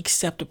just an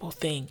acceptable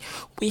thing.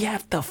 We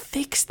have to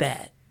fix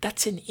that.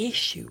 That's an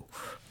issue.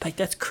 Like,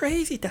 that's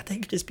crazy that they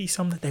could just be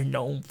something that they're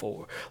known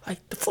for.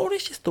 Like, the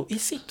Florida's just it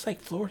seems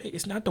like Florida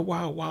is not the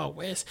wild, wild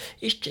west.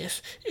 It's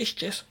just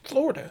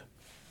Florida.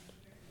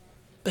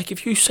 Like,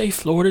 if you say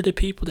Florida to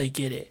people, they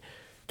get it.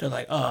 They're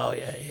like, oh,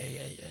 yeah,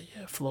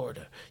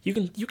 Florida. You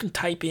can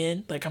type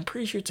in, like, I'm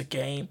pretty sure it's a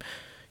game,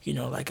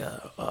 like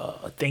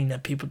a thing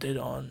that people did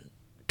on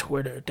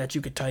Twitter that you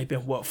could type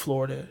in what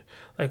Florida,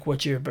 like,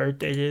 what your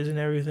birthday is and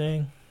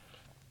everything.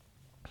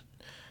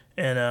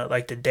 And,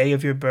 like, the day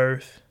of your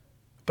birth,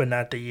 but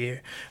not the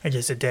year, and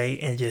just a day,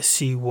 and just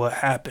see what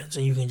happens.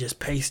 And you can just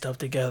paste stuff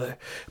together,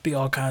 be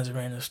all kinds of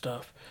random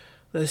stuff.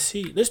 Let's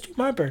see. Let's do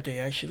my birthday,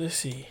 actually. Let's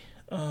see.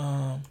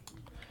 August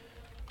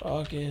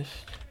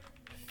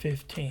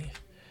 15th.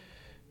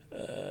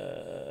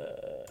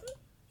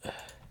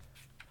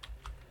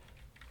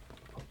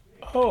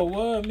 Oh,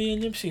 what? Me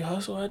and Nipsey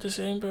Hussle had the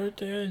same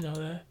birthday? I didn't know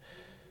that.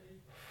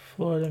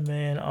 Florida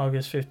man,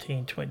 August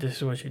 15th, 20. This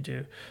is what you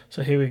do.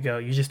 So here we go.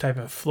 You just type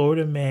in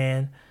Florida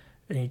man,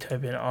 and you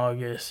type in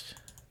August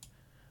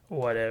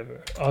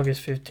whatever,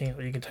 August 15th,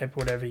 or you can type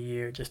whatever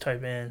year, just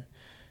type in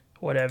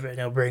whatever, and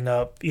it'll bring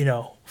up,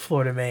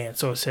 Florida man.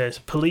 So it says,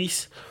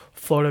 police,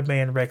 Florida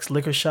man wrecks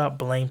liquor shop,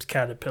 blames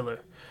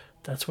Caterpillar.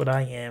 That's what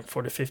I am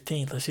for the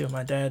 15th. Let's see what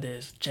my dad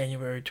is.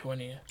 January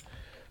 20th.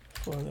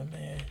 Florida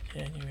man,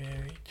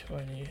 January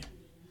 20th.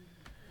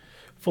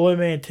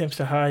 Florida man attempts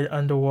to hide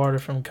underwater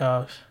from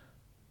cops.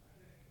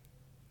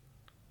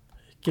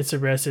 Gets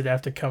arrested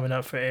after coming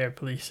up for air,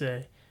 police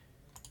say.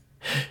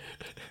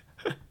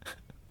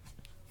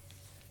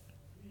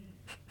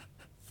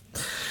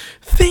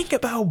 Think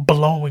about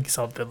blowing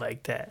something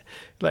like that.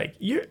 Like,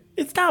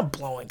 it's not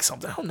blowing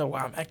something. I don't know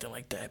why I'm acting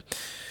like that.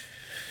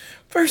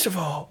 First of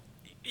all,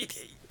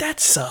 that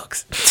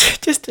sucks.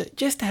 just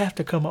to have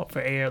to come up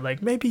for air.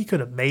 Like, maybe he could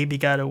have maybe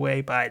got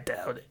away, but I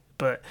doubt it.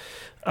 But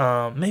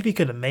maybe he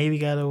could have maybe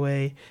got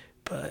away.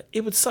 But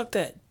it would suck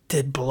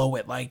to blow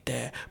it like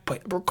that.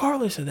 But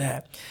regardless of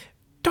that,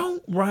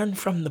 don't run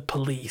from the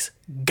police,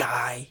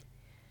 guy.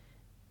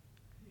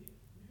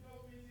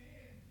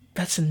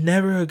 That's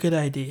never a good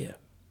idea.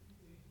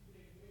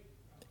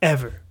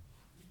 Ever.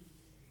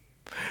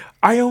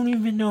 I don't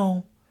even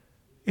know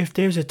if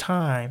there's a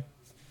time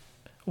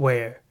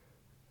where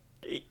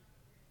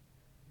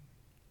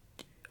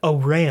a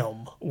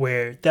realm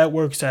where that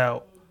works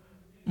out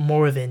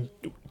more than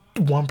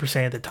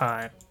 1% of the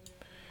time.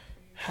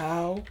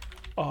 How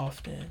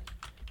often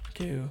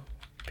do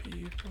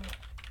people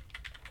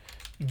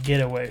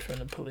get away from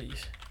the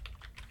police?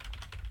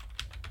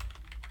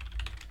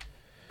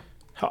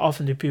 How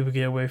often do people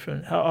get away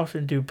from? How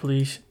often do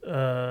police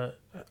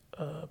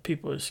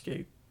people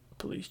escape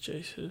police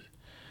chases?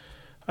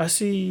 I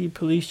see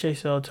police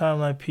chases all the time,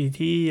 like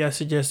PD. I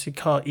suggest you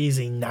call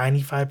easily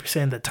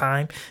 95% of the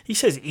time. He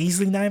says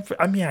easily 9%.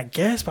 I mean, I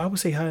guess, but I would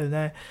say higher than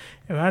that.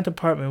 In my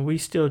department, we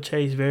still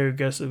chase very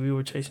aggressively. We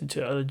were chasing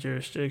to other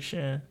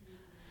jurisdiction.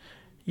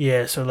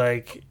 Yeah, so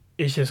like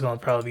it's just gonna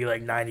probably be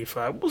like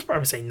 95. We'll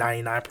probably say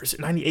 99%,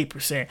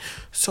 98%.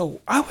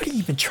 So I wouldn't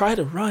even try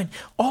to run.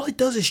 All it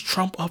does is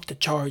trump up the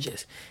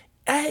charges.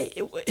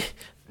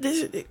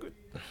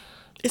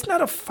 It's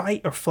not a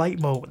fight or flight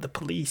mode with the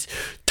police.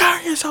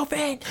 Turn yourself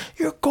in.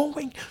 You're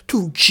going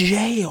to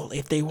jail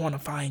if they want to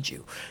find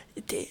you.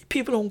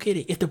 People don't get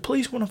it. If the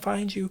police want to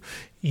find you,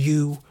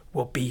 you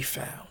will be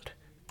found.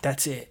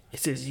 That's it.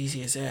 It's as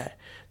easy as that.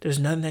 There's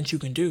nothing that you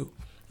can do.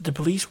 The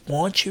police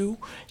want you.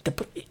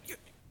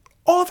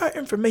 All of our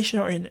information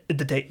are in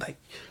the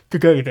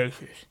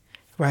databases,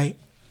 right?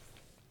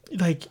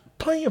 Like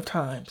plenty of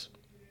times.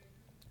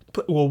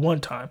 Well,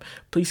 one time,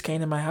 police came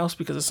to my house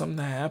because of something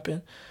that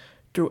happened.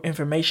 Through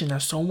information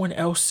that someone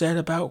else said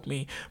about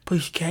me,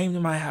 police came to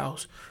my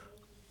house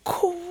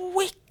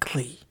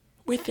quickly.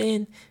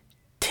 Within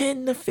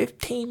 10 to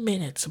 15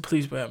 minutes, the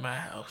police were at my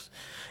house.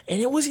 And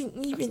it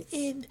wasn't even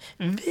in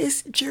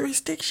this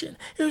jurisdiction.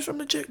 It was from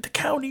the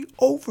county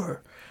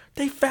over.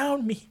 They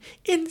found me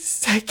in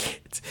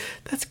seconds.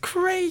 That's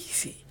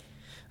crazy.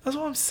 That's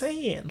what I'm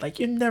saying. Like,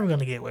 you're never going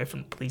to get away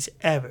from the police,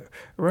 ever.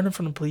 Running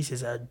from the police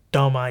is a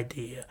dumb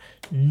idea.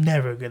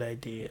 Never a good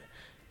idea.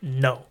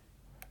 No.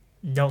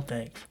 No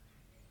thanks.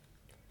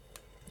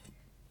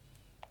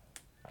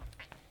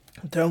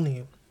 I'm telling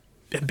you,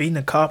 being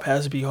a cop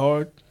has to be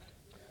hard.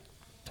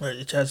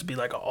 It has to be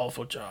like an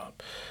awful job.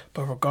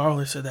 But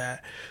regardless of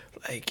that,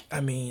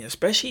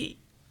 especially,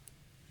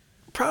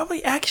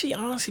 probably actually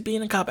honestly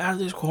being a cop out of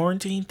this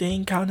quarantine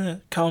thing kind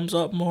of comes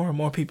up more and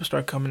more people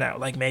start coming out.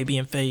 Like maybe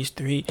in phase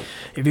 3,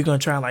 if you're going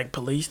to try and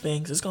police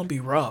things, it's going to be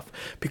rough.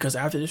 Because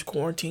after this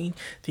quarantine,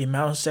 the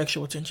amount of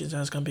sexual tensions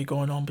that's going to be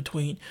going on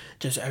between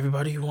just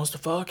everybody who wants to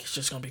fuck, it's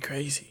just going to be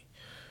crazy.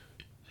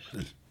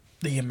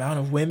 The amount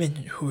of women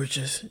who are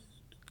just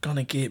going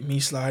to get me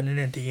sliding in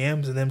their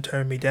DMs and them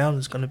turn me down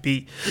is going to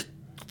be a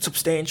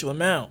substantial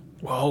amount.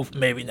 Well,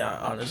 maybe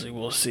not. Honestly,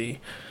 we'll see.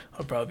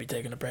 I'll probably be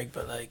taking a break,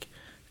 but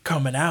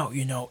coming out,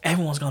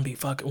 everyone's gonna be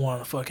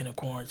wanting to fuck in a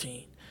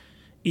quarantine.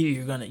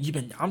 Either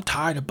I'm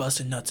tired of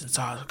busting nuts and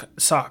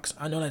socks.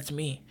 I know that's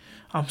me.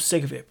 I'm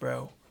sick of it,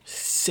 bro.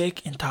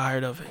 Sick and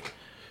tired of it.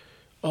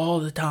 All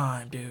the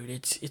time, dude.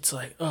 It's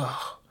like,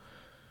 ugh.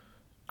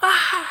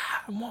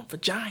 I want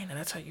vagina.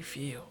 That's how you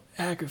feel.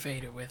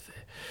 Aggravated with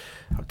it.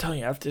 I'm telling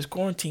you, after this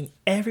quarantine,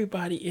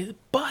 everybody is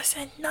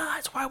busting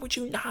nuts. Why would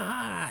you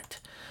not?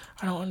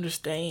 I don't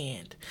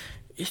understand.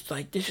 It's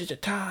like, this is the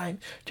time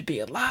to be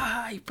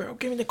alive, bro.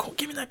 Give me that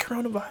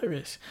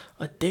coronavirus.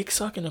 A dick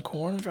sucking a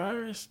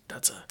coronavirus?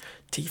 That's a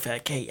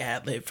T-Fat-K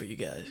ad-lib for you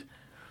guys.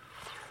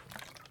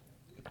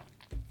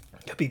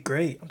 That'd be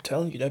great. I'm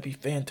telling you, that'd be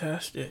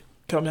fantastic.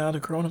 Coming out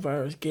of the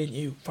coronavirus, getting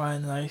you,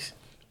 find nice.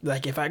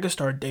 Like, if I could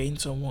start dating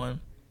someone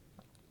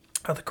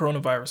out of the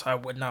coronavirus, I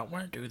would not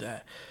want to do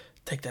that.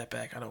 Take that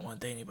back. I don't want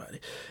to date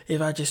anybody.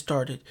 If I just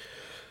started...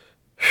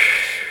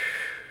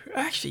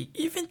 Actually,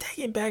 even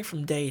taking back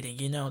from dating,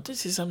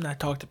 this is something I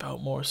talked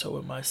about more so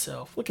with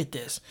myself. Look at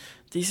this.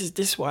 This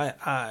is why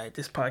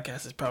this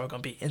podcast is probably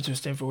going to be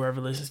interesting for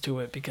whoever listens to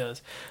it,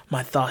 because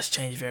my thoughts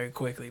change very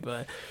quickly.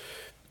 But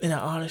in an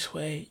honest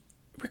way,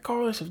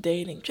 regardless of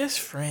dating, just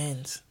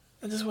friends.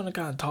 I just want to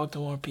kind of talk to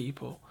more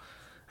people.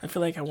 I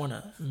feel like I want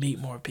to meet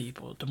more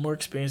people. The more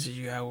experiences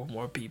you have with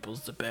more people,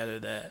 the better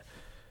that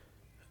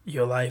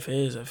your life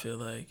is, I feel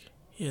like.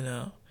 You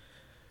know?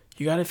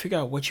 You got to figure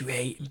out what you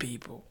hate in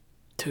people,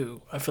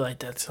 too. I feel like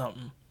that's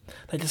something.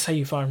 Like, that's how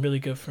you find really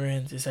good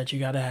friends, is that you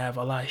got to have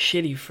a lot of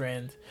shitty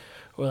friends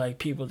or, like,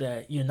 people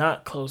that you're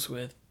not close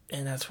with.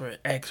 And that's for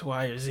X,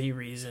 Y, or Z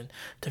reason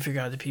to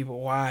figure out the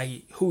people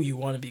who you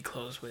want to be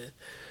close with.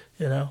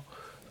 You know?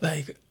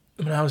 Like,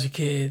 when I was a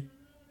kid,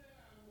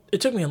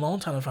 it took me a long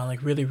time to find,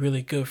 like, really,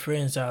 really good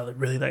friends that I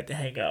really like to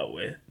hang out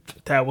with.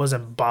 That I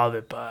wasn't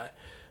bothered by.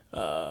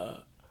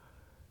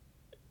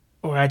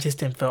 Or I just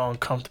didn't feel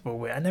uncomfortable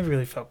with. I never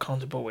really felt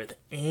comfortable with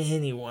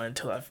anyone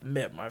until I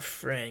met my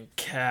friend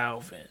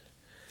Calvin.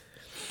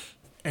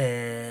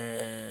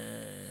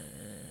 And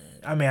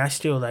I mean, I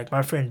still like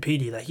my friend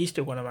Petey. Like, he's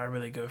still one of my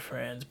really good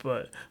friends.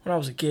 But when I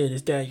was a kid,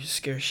 his dad used to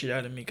scare shit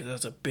out of me because I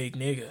was a big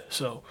nigga.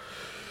 So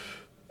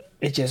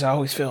it just, I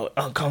always felt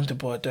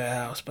uncomfortable at their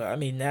house. But I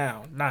mean,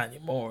 now, not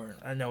anymore.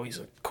 I know he's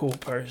a cool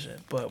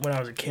person. But when I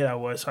was a kid, I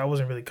was. So I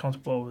wasn't really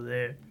comfortable over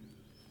there.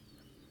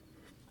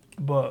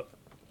 But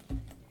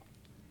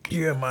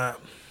yeah,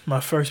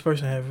 my first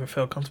person I ever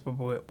felt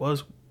comfortable with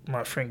was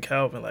my friend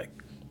Calvin, like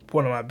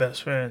one of my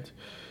best friends.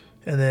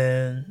 And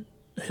then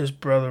his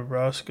brother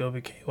Roscoe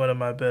became one of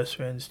my best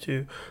friends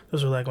too.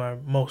 Those were like my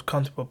most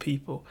comfortable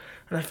people.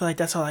 And I feel like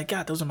that's all I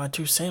got. Those are my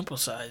 2 sample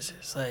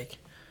sizes. Like,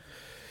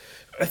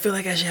 I feel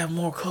like I should have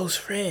more close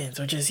friends,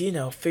 or just, you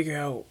know, figure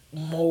out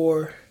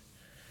more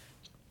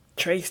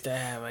traits to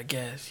have, I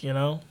guess, you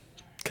know?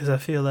 Because I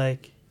feel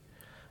like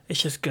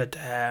it's just good to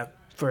have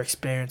for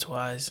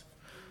experience-wise.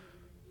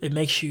 It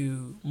makes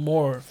you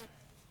more,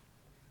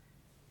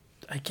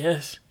 I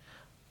guess,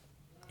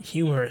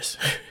 humorous.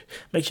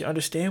 Makes you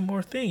understand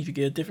more things. You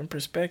get a different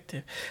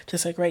perspective.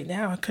 Just like right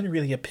now, I couldn't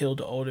really appeal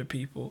to older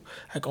people.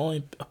 I can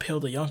only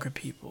appeal to younger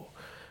people.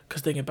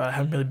 Because thinking about it, I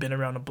haven't really been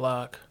around the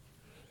block.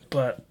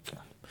 But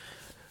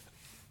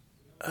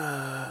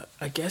I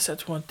guess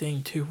that's one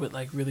thing, too, with,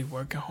 like, really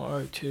working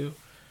hard, too.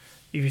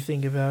 If you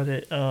think about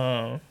it.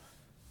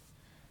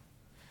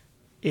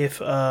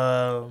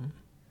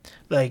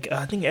 Like,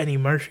 I think Eddie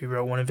Murphy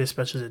wrote one of his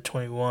specials at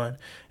 21.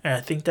 And I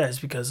think that's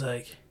because,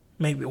 like,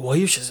 maybe, well,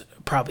 he was just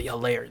probably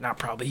hilarious. Not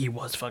probably, he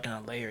was fucking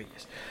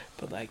hilarious.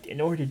 But, like, in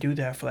order to do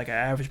that for, like, an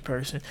average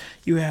person,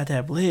 you had to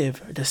have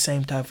lived the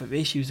same type of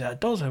issues that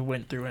adults have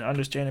went through and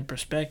understand the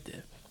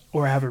perspective.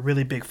 Or have a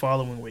really big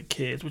following with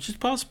kids, which is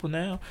possible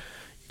now.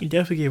 You can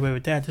definitely get away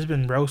with that. There's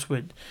been roasts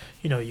with,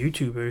 you know,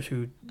 YouTubers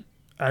who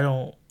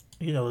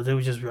you know, they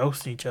were just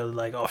roasting each other,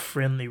 like a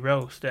friendly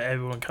roast that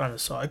everyone kind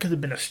of saw. It could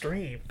have been a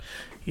stream,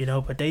 you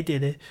know, but they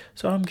did it.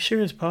 So I'm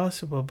sure it's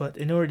possible, but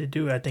in order to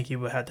do it, I think you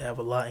would have to have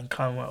a lot in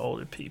common with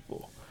older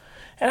people.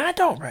 And I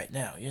don't right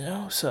now, you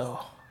know,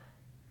 so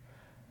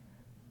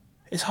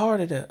it's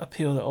harder to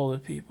appeal to older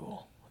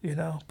people, you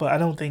know, but I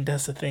don't think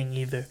that's the thing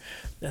either.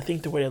 I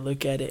think the way to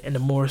look at it, and the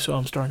more so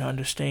I'm starting to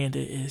understand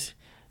it, is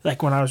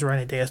like when I was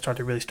writing today, I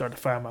started to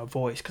find my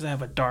voice, because I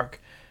have a dark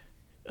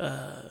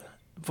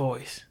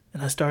voice.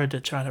 And I started to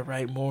try to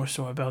write more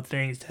so about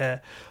things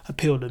that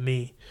appeal to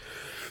me.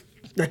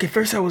 Like, at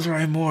first I was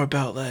writing more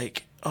about,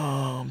 like,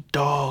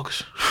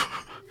 dogs.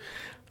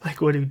 Like,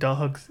 how do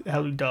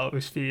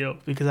dogs feel?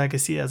 Because I could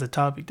see it as a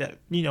topic that,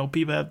 you know,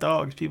 people have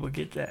dogs, people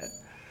get that.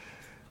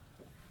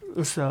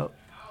 What's up?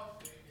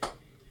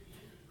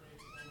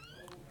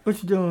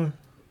 What you doing?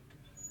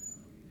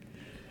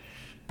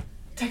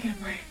 Taking a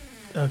break.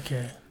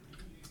 Okay.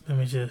 Let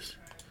me just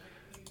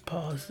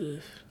pause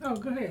this. Oh,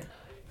 go ahead.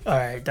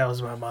 Alright, that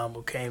was my mom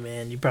who came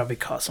in. You probably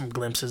caught some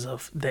glimpses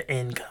of the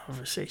end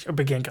conversation, or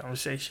begin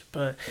conversation.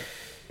 But,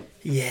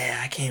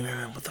 yeah, I can't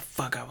remember what the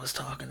fuck I was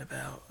talking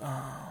about.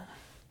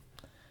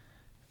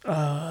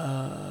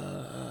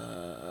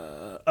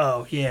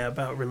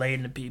 About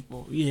relating to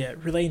people. Yeah,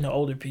 relating to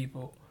older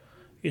people.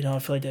 You know, I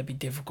feel like that'd be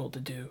difficult to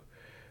do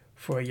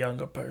for a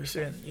younger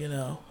person, you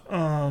know.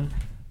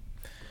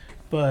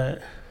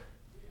 But,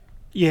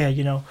 yeah,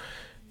 you know,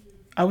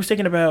 I was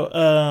thinking about,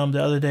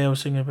 the other day I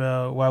was thinking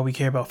about why we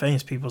care about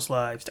famous people's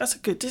lives.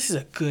 This is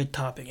a good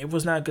topic. It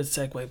was not a good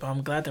segue, but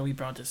I'm glad that we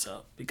brought this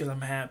up, because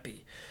I'm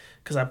happy.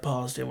 Because I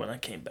paused it when I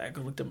came back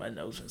and looked at my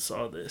notes and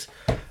saw this.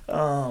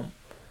 You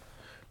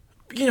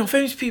know,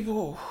 famous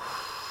people,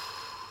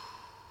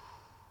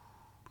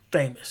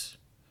 famous.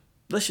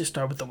 Let's just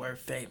start with the word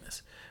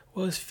famous.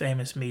 What does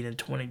famous mean in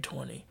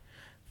 2020?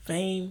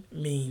 Fame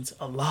means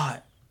a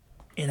lot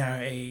in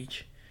our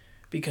age,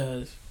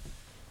 because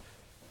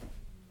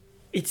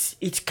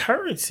it's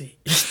currency,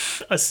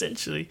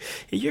 essentially.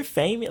 If you're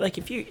famous, like,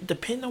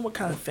 depending on what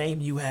kind of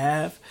fame you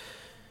have,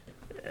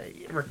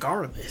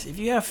 regardless, if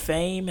you have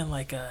fame in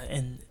like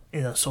in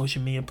a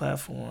social media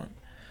platform,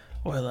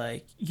 or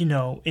like, you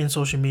know, in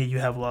social media you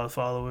have a lot of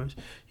followers,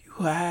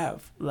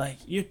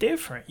 you're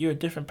different. You're a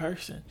different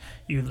person.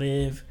 You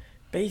live,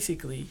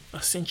 basically,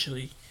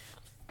 essentially,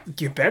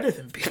 you're better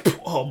than people.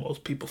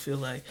 Almost, people feel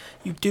like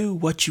you do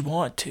what you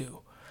want to,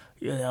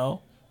 you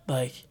know,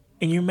 like.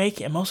 And you're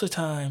making, most of the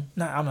time,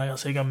 I'm not going to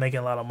say I'm making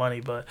a lot of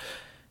money, but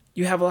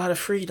you have a lot of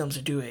freedom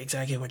to do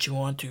exactly what you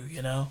want to,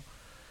 you know?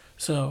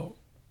 So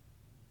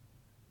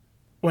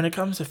when it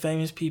comes to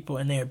famous people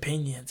and their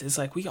opinions, it's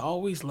like we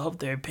always love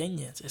their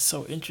opinions. It's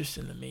so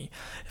interesting to me.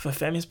 If a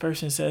famous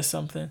person says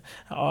something,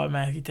 I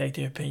automatically take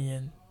their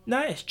opinion.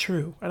 Not as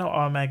true. I don't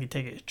automatically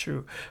take it as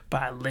true,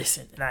 but I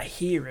listen and I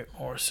hear it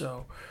more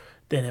so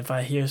than if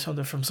I hear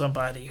something from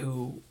somebody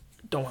who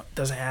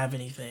doesn't have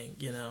anything,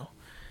 you know.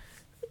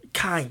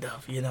 Kind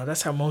of, you know.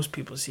 That's how most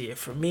people see it.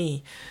 For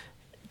me,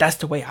 that's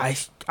the way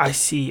I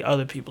see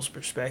other people's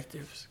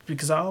perspectives,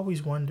 because I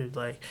always wondered,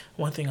 like,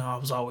 one thing I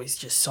was always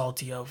just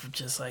salty of,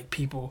 just like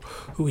people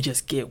who would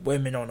just get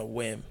women on a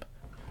whim.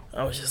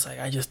 I was just like,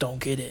 I just don't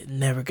get it,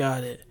 never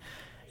got it.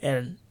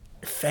 And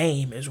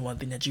fame is one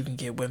thing that you can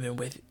get women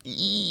with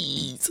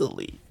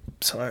easily.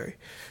 Sorry.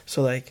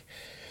 So like,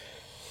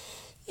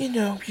 you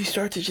know, you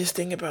start to just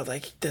think about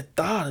like the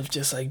thought of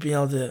just like being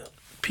able to,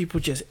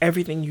 people just,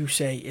 everything you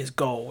say is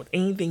gold.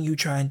 Anything you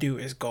try and do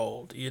is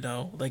gold, you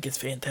know? Like, it's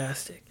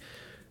fantastic.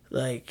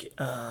 Like,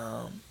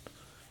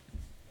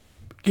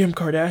 Kim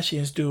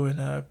Kardashian's doing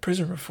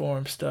prison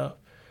reform stuff.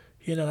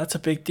 You know, that's a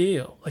big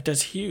deal. Like,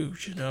 that's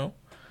huge, you know?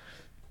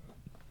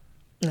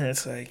 And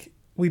it's like,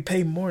 we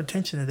pay more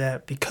attention to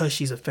that because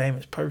she's a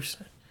famous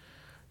person,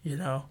 you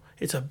know?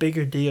 It's a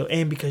bigger deal,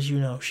 and because, you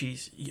know,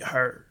 she's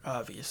her,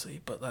 obviously.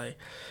 But, like,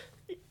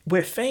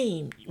 with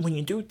fame, when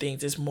you do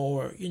things, it's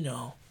more, you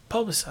know,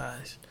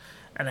 publicized.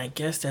 And I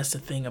guess that's the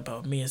thing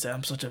about me, is that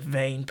I'm such a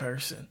vain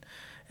person,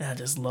 and I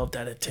just love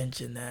that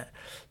attention.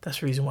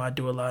 That's the reason why I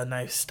do a lot of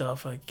nice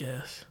stuff, I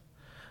guess.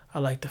 I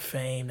like the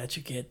fame that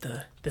you get,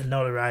 the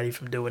notoriety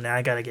from doing that.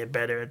 I gotta get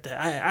better at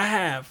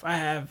that.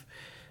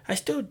 I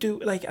still do.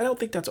 Like, I don't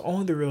think that's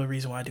only the real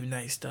reason why I do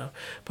nice stuff,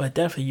 but I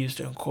definitely used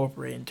to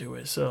incorporate into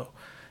it. So,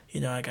 you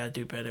know, I gotta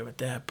do better with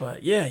that.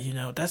 But yeah, you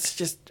know, that's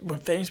just,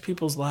 when famous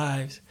people's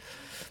lives,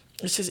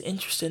 it's just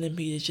interesting to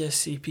me to just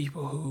see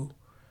people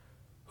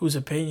whose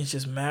opinions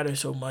just matter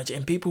so much,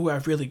 and people who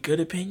have really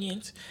good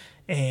opinions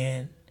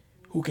and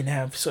who can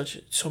have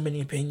so many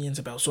opinions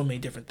about so many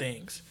different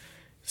things.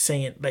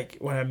 Saying, like,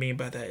 what I mean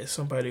by that is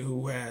somebody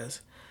who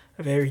has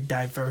a very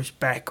diverse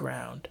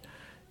background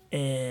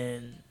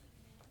in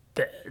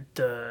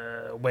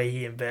the way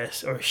he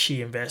invests or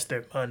she invests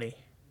their money,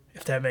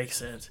 if that makes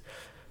sense.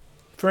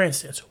 For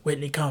instance,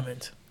 Whitney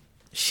Cummings.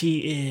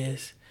 She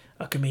is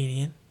a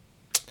comedian.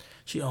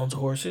 She owns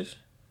horses.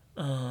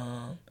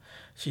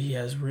 She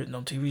has written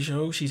on TV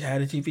shows. She's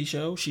had a TV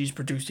show. She's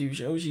produced TV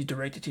shows. She's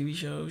directed TV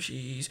shows.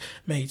 She's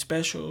made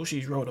specials.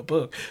 She's wrote a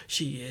book.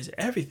 She is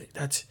everything.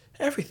 That's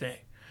everything.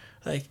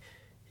 Like,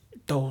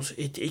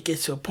 it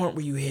gets to a point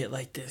where you hit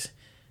like this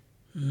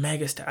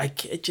mega star.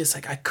 It's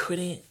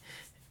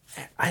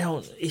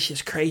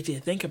just crazy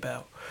to think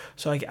about.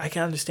 So I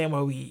can understand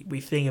why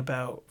we think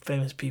about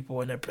famous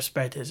people and their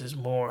perspectives is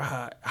more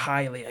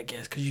highly, I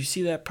guess, because you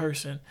see that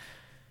person,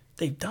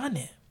 they've done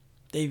it.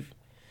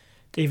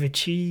 They've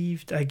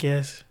achieved, I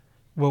guess,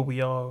 what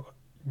we all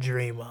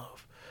dream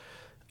of.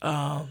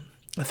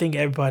 I think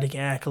everybody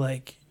can act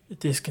like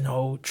this can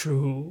hold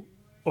true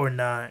or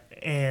not,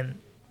 and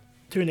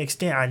to an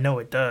extent, I know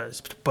it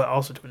does, but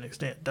also to an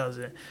extent, it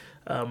doesn't.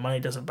 Money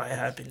doesn't buy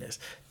happiness.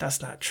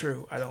 That's not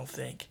true, I don't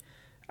think.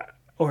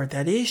 Or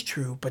that is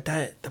true, but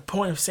the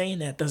point of saying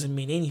that doesn't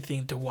mean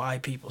anything to why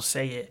people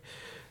say it.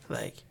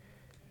 Like,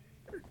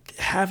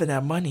 having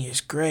that money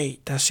is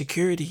great. That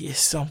security is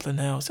something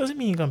else. Doesn't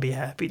mean you're going to be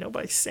happy.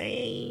 Nobody's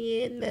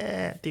saying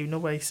that, dude.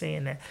 Nobody's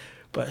saying that.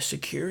 But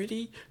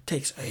security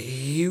takes a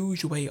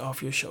huge weight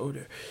off your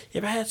shoulder.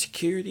 If I had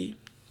security,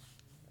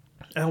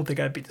 I don't think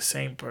I'd be the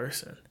same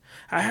person.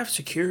 I have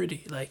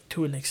security, like,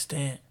 to an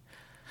extent,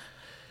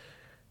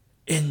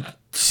 in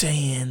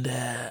saying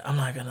that I'm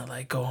not gonna,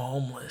 like, go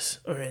homeless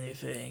or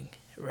anything,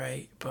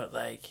 right? But,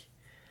 like,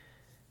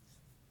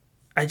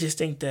 I just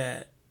think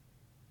that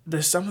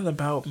there's something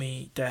about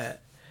me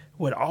that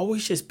would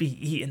always just be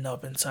eaten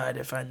up inside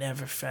if I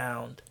never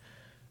found,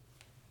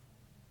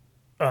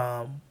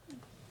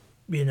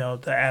 you know,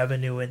 the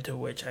avenue into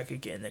which I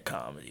could get into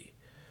comedy.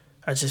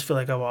 I just feel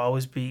like I will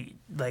always be,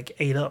 like,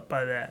 ate up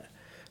by that.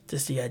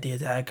 Just the idea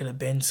that I could have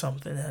been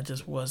something that I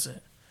just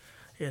wasn't.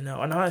 You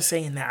know, I'm not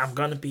saying that I'm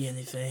gonna be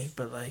anything,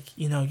 but, like,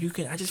 you know,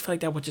 I just feel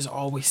like that would just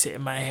always sit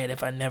in my head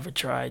if I never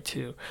tried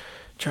to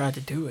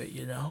do it,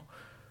 you know?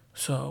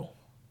 So,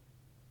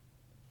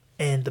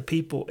 and the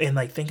people, and,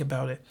 like, think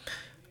about it.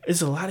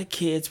 There's a lot of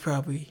kids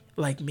probably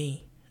like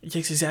me,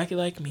 just exactly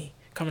like me,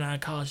 coming out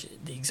of college,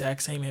 the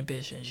exact same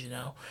ambitions, you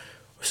know?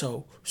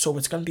 So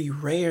it's gonna be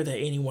rare that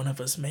any one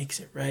of us makes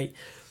it, right?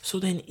 So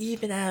then,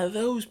 even out of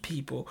those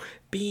people,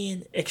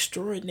 being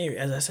extraordinary,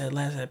 as I said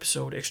last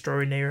episode,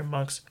 extraordinary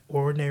amongst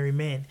ordinary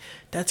men,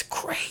 that's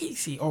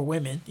crazy. Or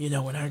women, you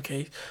know, in our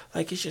case.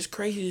 Like, it's just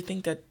crazy to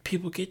think that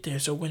people get there.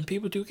 So when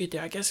people do get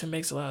there, I guess it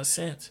makes a lot of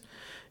sense.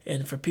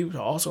 And for people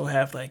to also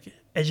have, like,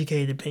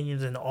 educated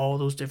opinions in all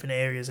those different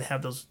areas and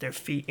have their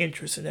feet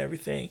interests and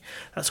everything,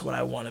 that's what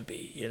I want to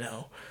be, you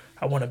know.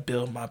 I want to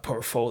build my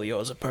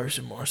portfolio as a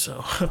person more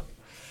so.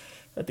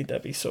 I think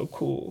that'd be so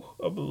cool.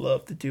 I would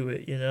love to do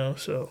it, you know,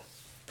 so.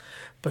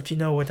 But you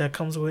know what that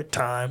comes with?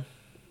 Time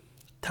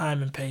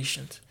and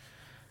patience.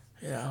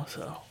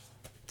 So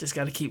just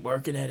got to keep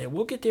working at it.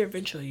 We'll get there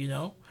eventually.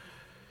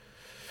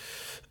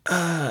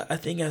 I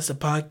think as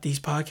these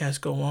podcasts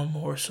go on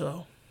more,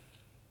 so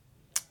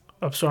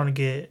I'm starting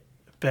to get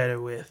better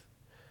with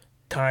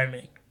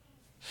timing.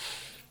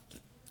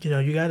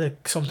 You gotta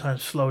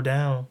sometimes slow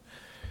down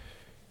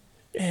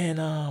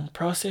and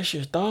process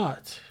your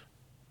thoughts.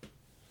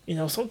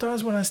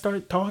 Sometimes when I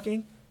start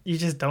talking, you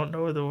just don't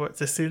know where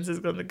the sentence is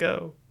gonna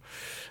go.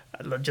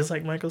 Just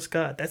like Michael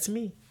Scott, that's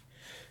me.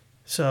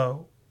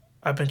 So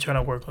I've been trying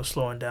to work on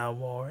slowing down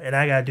more, and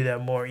I gotta do that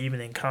more even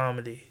in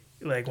comedy.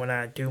 Like when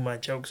I do my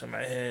jokes in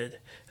my head,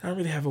 I don't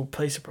really have a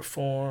place to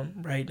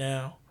perform right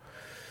now.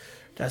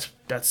 That's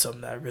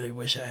something that I really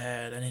wish I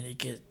had. I need to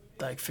get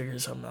figure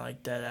something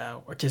like that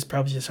out, or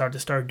probably just hard to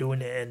start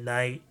doing it at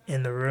night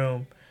in the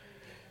room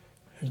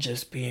and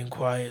just being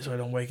quiet so I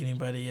don't wake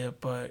anybody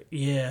up. But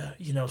yeah,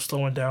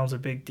 slowing down's a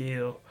big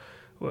deal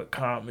with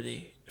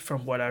comedy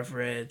from what I've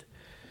read.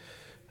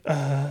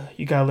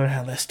 You gotta learn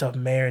how to let stuff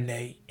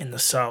marinate in the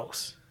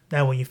sauce.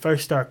 Now, when you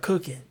first start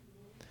cooking,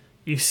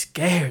 you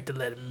scared to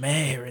let it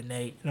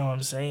marinate. You know what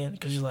I'm saying?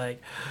 Because you're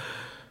like,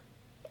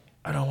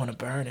 I don't want to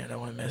burn it. I don't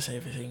want to mess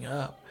everything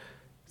up.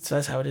 So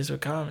that's how it is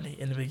with comedy.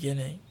 In the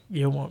beginning,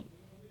 you don't want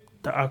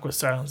the awkward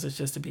silences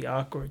just to be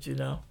awkward,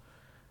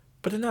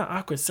 But they're not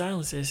awkward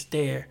silences.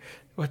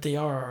 What they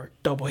are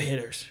double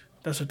hitters.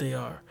 That's what they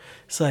are.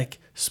 It's like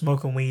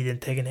smoking weed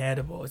and taking an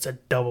edible. It's a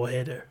double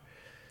hitter.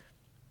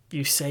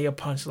 You say a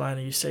punchline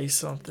or you say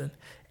something,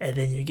 and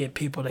then you get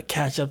people to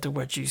catch up to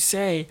what you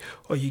say,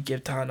 or you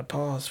give time to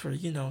pause for,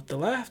 the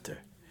laughter.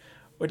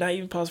 Or not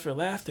even pause for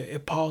laughter.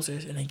 It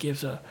pauses and it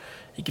gives a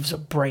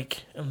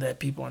break and let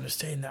people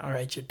understand that, all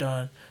right, you're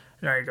done.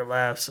 Now you can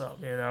laugh some,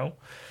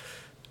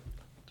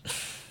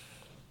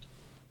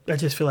 I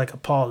just feel like a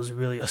pause is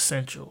really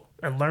essential.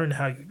 And learning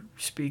how you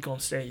speak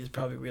on stage is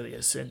probably really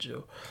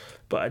essential.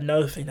 But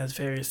another thing that's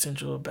very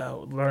essential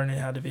about learning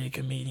how to be a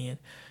comedian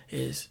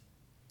is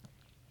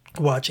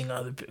watching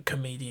other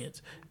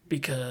comedians.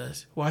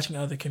 Because watching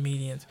other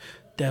comedians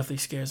definitely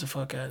scares the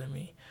fuck out of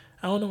me.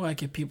 I don't know why I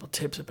give people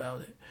tips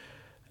about it.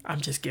 I'm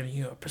just giving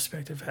you a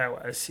perspective of how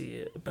I see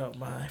it about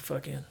my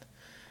fucking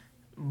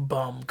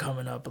bum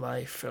coming up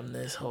life from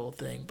this whole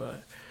thing.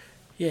 But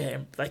yeah,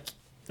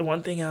 the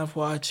one thing I've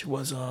watched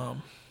was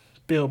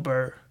Bill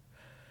Burr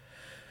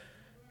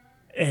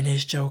and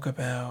his joke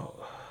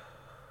about,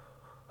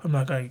 I'm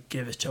not gonna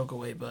give his joke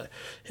away, but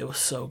it was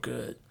so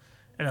good.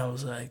 And I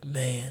was like,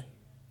 man,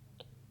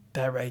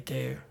 that right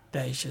there,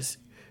 that is just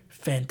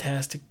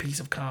fantastic piece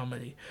of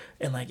comedy.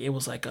 And it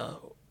was like a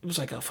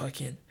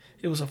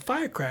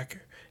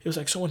firecracker. It was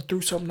like someone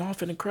threw something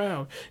off in the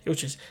crowd. It was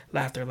just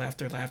laughter,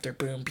 laughter, laughter,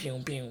 boom,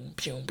 boom, boom,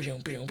 boom, boom,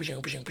 boom, boom, boom,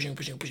 boom, boom,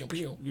 boom,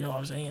 boom. You know what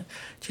I'm saying?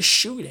 Just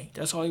shooting.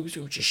 That's all he was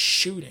doing, just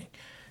shooting.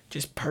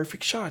 Just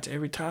perfect shots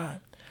every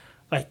time.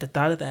 The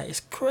thought of that is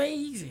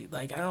crazy.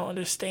 I don't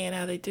understand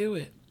how they do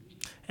it.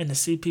 And to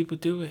see people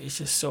do it, it's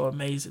just so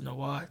amazing to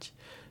watch,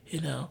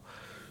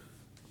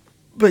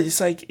 But it's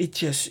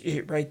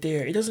it right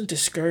there. It doesn't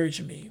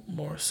discourage me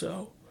more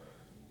so.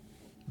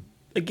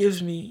 It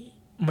gives me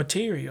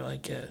material, I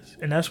guess.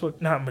 And that's what,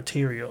 not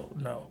material,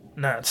 no,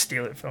 not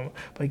steal it from,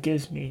 but it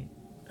gives me,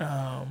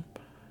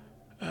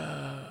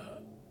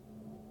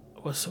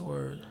 what's the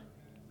word?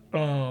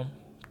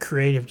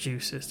 Creative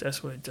juices.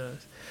 That's what it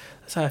does.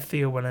 That's how I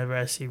feel whenever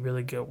I see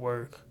really good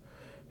work.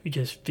 You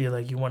just feel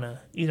like you want to,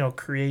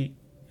 create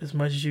as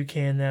much as you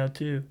can now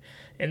too.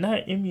 And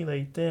not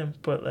emulate them,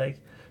 but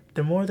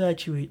the more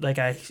that you,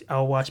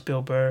 I'll watch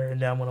Bill Burr, and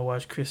then I'm going to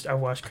watch I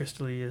watched Chris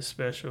D'Elia's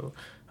special.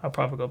 I'll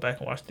probably go back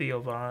and watch Theo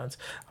Von's.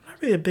 I'm not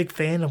really a big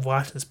fan of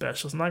watching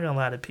specials. I'm not going to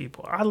lie to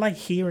people. I like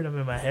hearing them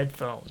in my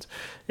headphones.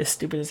 As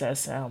stupid as that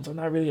sounds, I'm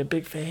not really a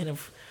big fan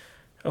of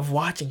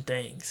watching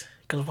things.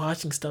 Because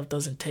watching stuff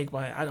doesn't take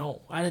I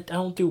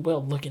don't do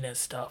well looking at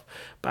stuff.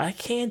 But I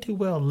can do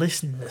well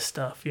listening to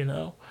stuff,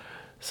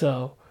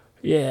 So,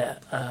 yeah,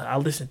 I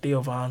listen to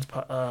Theo Von's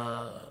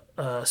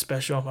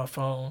special on my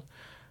phone.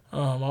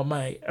 I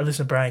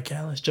listen to Brian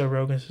Callen's, Joe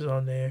Rogan's is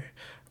on there.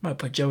 I might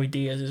put Joey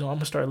Diaz's on. I'm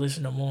gonna start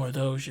listening to more of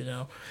those,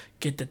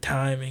 get the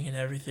timing and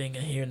everything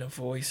and hearing the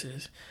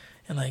voices.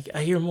 And I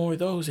hear more of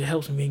those, it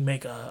helps me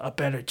make a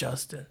better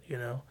Justin,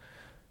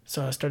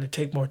 So I started to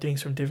take more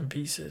things from different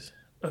pieces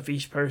of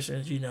each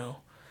person's,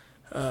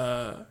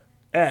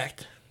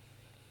 act.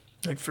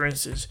 For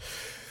instance,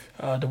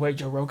 the way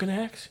Joe Rogan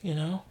acts,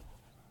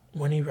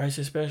 when he writes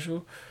his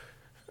special,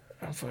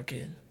 I'm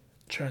fucking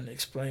trying to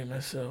explain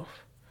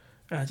myself.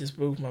 I just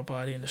move my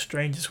body in the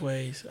strangest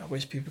ways. I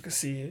wish people could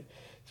see it.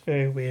 It's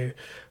very weird.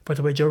 But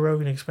the way Joe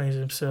Rogan explains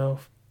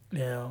himself,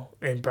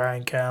 and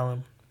Brian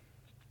Callen,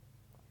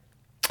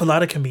 a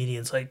lot of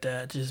comedians like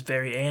that, just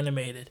very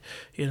animated,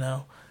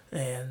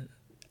 And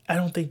I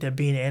don't think that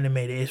being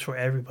animated is for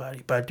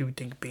everybody, but I do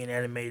think being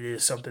animated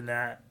is something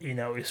that,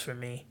 is for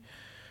me.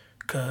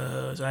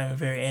 Because I have a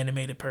very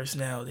animated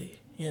personality.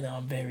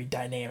 I'm very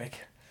dynamic.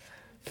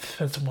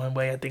 That's one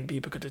way I think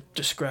people could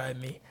describe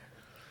me.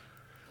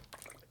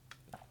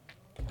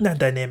 not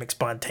dynamic,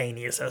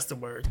 spontaneous, that's the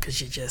word,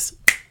 because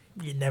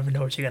you never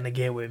know what you're going to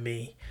get with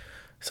me.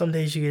 Some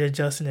days you get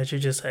Justin that you're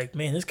just like,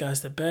 man, this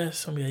guy's the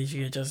best. Some days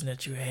you get Justin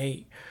that you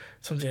hate.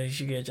 Some days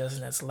you get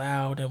Justin that's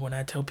loud. And when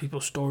I tell people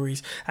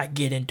stories, I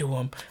get into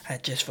them. I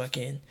just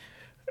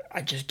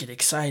get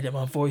excited.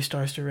 My voice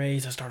starts to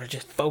raise. I start to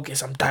just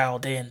focus. I'm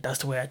dialed in. That's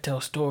the way I tell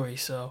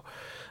stories. So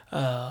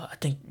I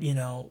think,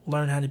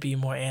 learn how to be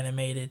more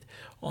animated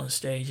on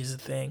stage is a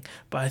thing.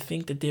 But I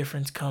think the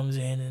difference comes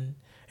in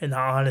the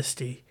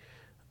honesty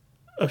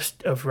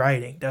of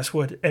writing. That's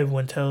what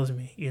everyone tells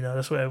me.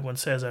 That's what everyone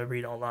says I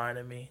read online.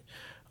 I mean,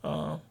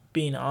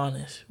 being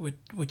honest with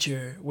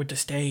the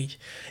stage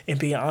and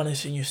being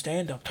honest in your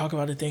stand up. Talk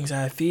about the things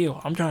I feel.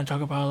 I'm trying to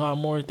talk about a lot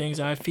more things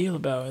I feel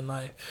about in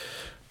life.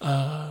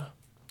 The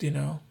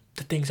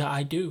things that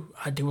I do.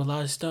 I do a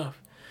lot of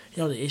stuff.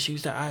 The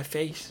issues that I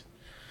face.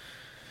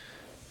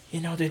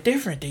 They're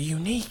different. They're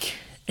unique.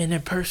 And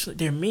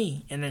they're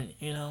me. And then,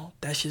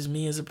 that's just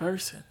me as a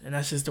person. And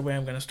that's just the way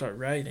I'm going to start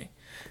writing.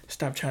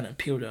 Stop trying to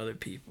appeal to other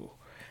people.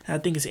 And I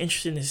think it's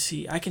interesting to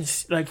see.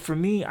 For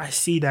me, I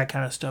see that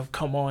kind of stuff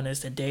come on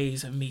as the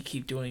days of me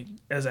keep doing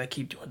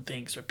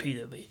things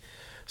repeatedly.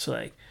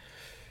 So,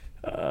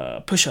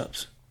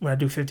 push-ups. When I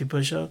do 50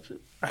 push-ups,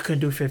 I couldn't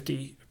do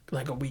 50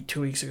 like a week,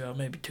 2 weeks ago,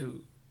 maybe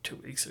two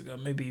weeks ago,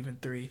 maybe even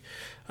 3.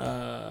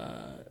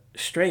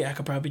 Straight, I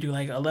could probably do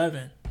like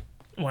 11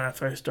 when I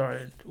first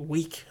started.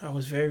 Weak. I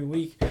was very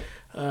weak.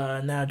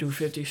 Now I do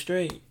 50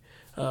 straight.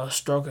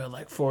 Struggle at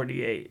like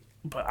 48.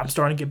 But I'm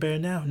starting to get better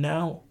now.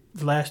 Now,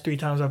 the last 3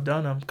 times I've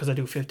done them, because I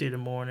do 50 in the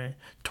morning,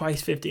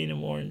 twice 50 in the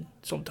morning,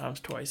 sometimes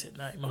twice at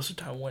night, most of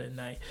the time 1 at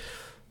night.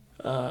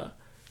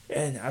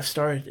 And I've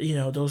started,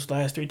 those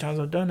last 3 times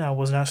I've done that, I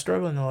was not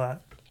struggling a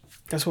lot.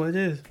 That's what it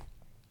is.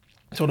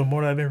 So the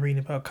more that I've been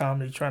reading about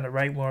comedy, trying to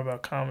write more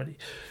about comedy,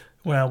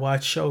 when I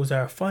watch shows that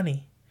are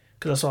funny,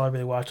 because that's all I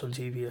really watch on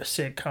TV, a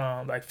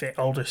sitcom, like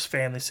older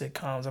family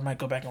sitcoms. I might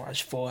go back and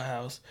watch Full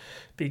House,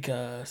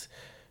 because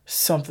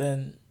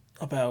something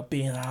about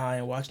being high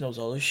and watching those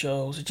older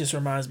shows, it just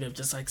reminds me of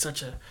just like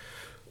such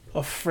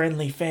a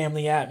friendly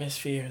family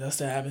atmosphere. That's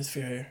the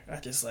atmosphere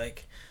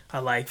I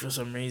like for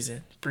some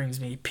reason. Brings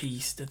me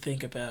peace to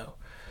think about.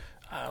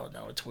 I don't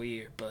know, it's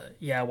weird, but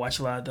yeah, I watch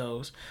a lot of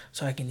those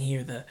so I can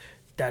hear the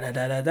da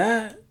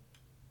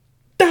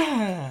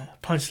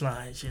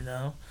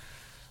punchlines,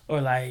 or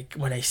like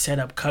when they set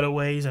up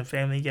cutaways on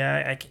Family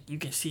Guy, you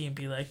can see and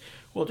be like,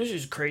 well, this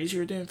is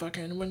crazier than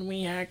fucking when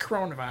we had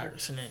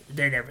coronavirus, and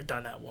they never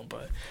done that one,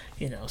 but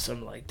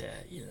something like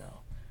that,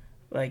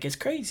 like it's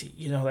crazy,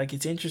 like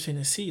it's interesting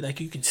to see,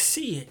 like you can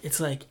see it. It's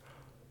like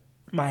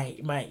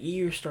my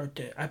ears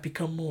I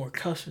become more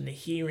accustomed to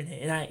hearing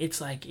it, and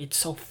it's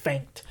so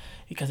faint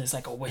because it's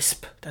like a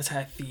wisp. That's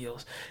how it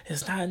feels.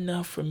 It's not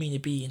enough for me to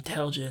be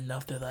intelligent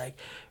enough to like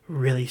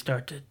really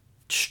start to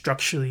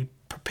structurally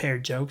prepare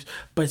jokes,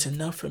 but it's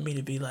enough for me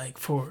to be like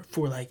for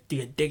like the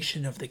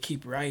addiction of the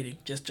keep writing,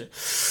 just to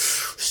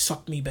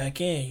suck me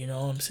back in, you know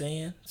what I'm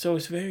saying? So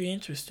it's very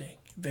interesting,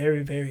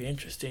 very, very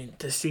interesting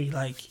to see,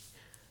 like,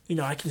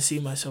 I can see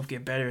myself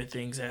get better at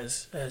things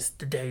as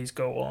the days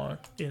go on,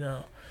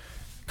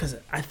 because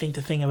I think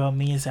the thing about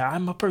me is that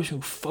I'm a person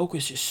who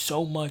focuses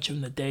so much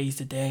on the days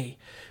to day,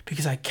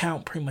 because I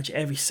count pretty much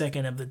every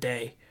second of the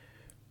day.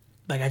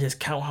 Like, I just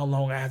count how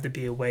long I have to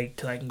be awake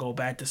till I can go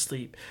back to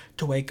sleep,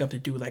 to wake up to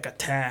do, like, a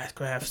task,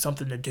 or have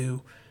something to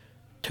do,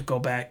 to go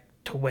back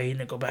to wait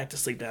and then go back to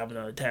sleep to have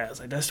another task.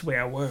 Like, that's the way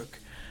I work.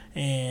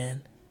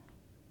 And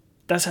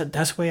that's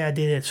the way I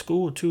did at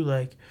school, too.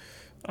 Like,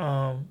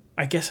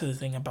 I guess the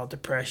thing about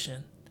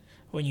depression,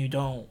 when you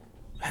don't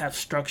have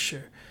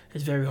structure,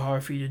 it's very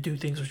hard for you to do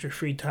things with your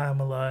free time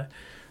a lot.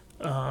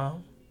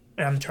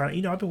 And I'm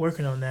trying, I've been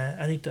working on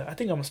that. I think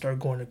I'm going to start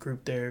going to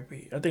group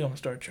therapy. I think I'm going to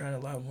start trying a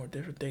lot more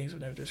different things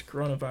whenever this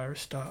coronavirus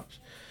stops.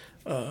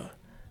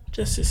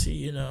 Just to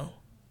see,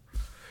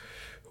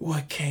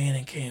 what can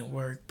and can't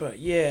work. But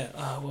yeah,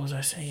 what was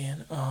I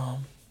saying?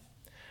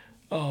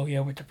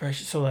 With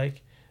depression. So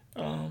like,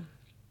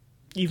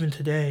 even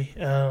today,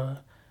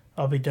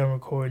 I'll be done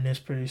recording this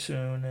pretty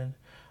soon, and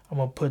I'm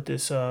going to put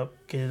this up,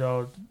 get it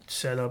all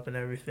set up and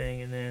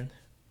everything, and then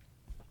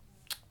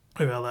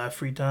maybe I'll have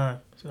free time.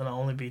 It's going to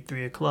only be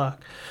 3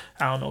 o'clock.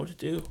 I don't know what to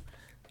do.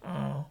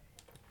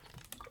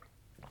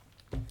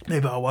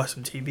 Maybe I'll watch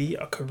some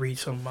TV. I could read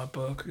some of my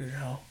book,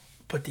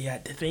 But the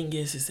thing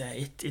is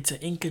that it's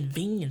an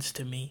inconvenience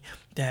to me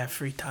to have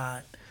free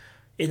time.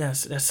 And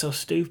that's so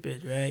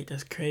stupid, right?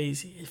 That's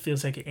crazy. It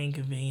feels like an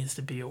inconvenience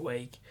to be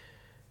awake.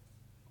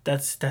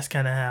 That's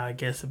kind of how, I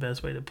guess, the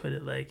best way to put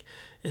it. Like,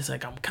 it's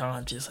like I'm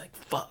conscious. Like,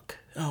 fuck,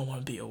 I don't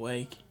want to be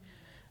awake.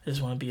 I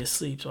just want to be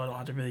asleep, so I don't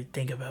have to really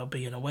think about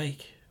being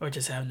awake or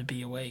just having to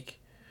be awake.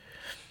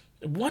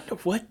 I wonder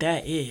what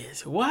that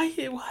is. Why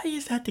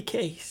is that the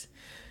case?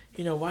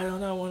 Why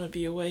don't I want to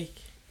be awake?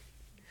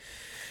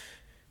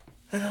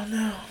 I don't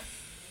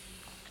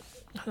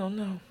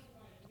know.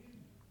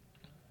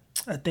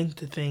 I think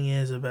the thing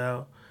is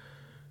about,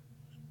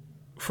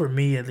 for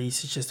me at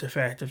least, it's just the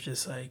fact of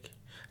just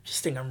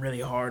think I'm really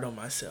hard on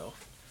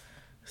myself.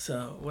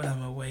 So when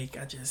I'm awake,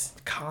 I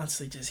just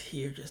constantly just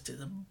hear just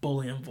this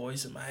bullying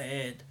voice in my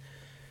head.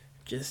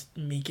 Just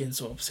me getting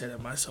so upset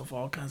at myself,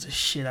 all kinds of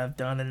shit I've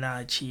done and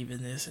not achieving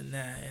this and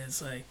that. And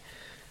it's like,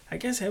 I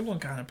guess everyone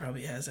kind of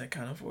probably has that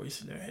kind of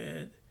voice in their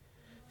head.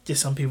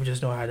 Just some people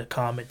just know how to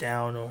calm it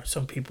down, or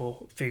some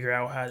people figure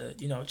out how to,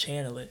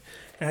 channel it.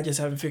 And I just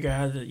haven't figured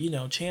out how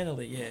to, channel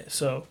it yet.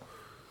 So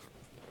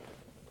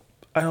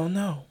I don't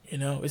know.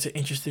 It's an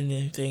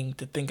interesting thing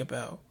to think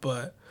about.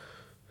 But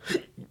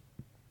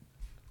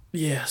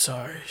yeah,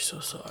 sorry. So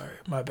sorry.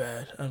 My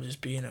bad. I'm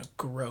just being a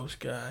gross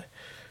guy.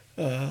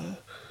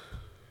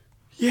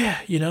 Yeah,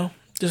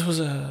 this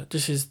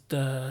is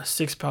the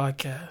sixth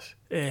podcast,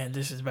 and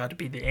this is about to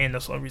be the end.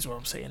 That's the only reason why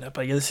I'm saying that.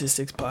 But yeah, this is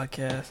sixth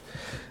podcast.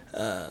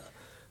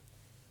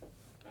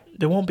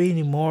 There won't be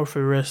any more for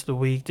the rest of the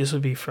week. This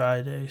will be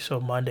Friday, so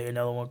Monday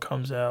another one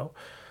comes out.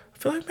 I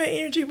feel like my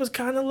energy was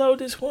kind of low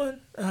this one.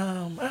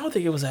 I don't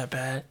think it was that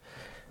bad.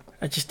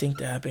 I just think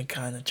that I've been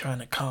kind of trying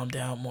to calm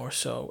down more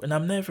so, and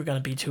I'm never gonna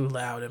be too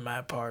loud in my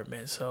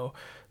apartment. So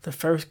the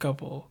first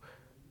couple,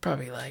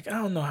 probably like, I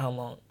don't know how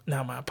long,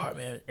 not my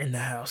apartment, in the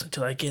house,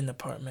 until I get in the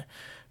apartment.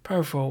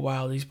 Probably for a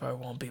while, these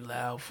probably won't be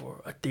loud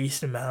for a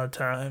decent amount of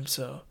time,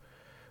 so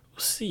we'll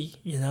see,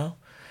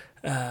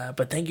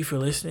 But thank you for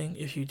listening.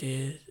 If you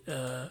did,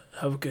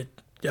 have a good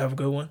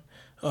one.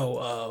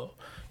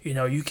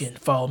 You can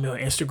follow me on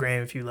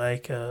Instagram if you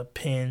like,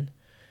 Pen,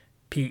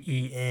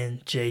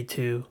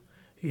 PENJ2,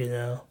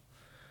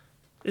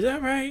 Is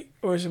that right?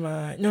 Or is it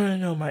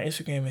no, my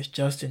Instagram is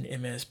Justin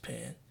MS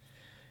Pen.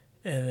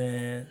 And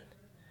then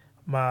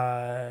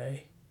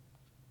my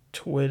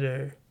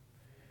Twitter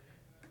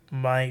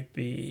might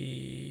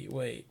be,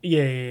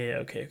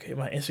 okay.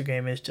 My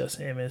Instagram is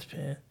Justin MS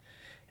Pen.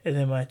 And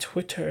then my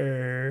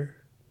Twitter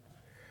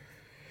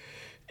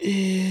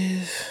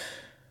is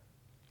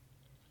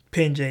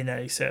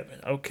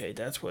PinJ97. Okay,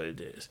 that's what it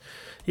is.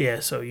 Yeah,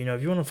 so,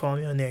 if you want to follow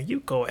me on there,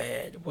 you go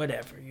ahead.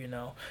 Whatever,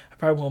 I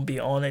probably won't be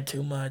on it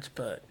too much,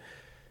 but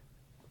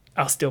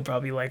I'll still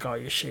probably like all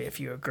your shit if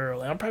you're a girl.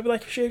 And I'll probably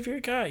like your shit if you're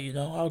a guy,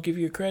 I'll give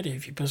you credit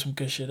if you put some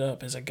good shit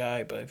up as a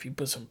guy, but if you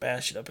put some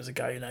bad shit up as a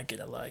guy, you're not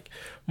gonna like.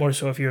 More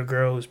so if you're a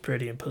girl who's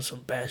pretty and put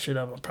some bad shit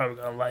up, I'm probably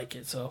gonna like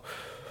it. So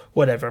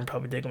whatever, I'm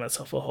probably digging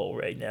myself a hole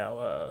right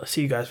now.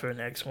 See you guys for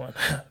the next one.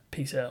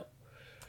 Peace out.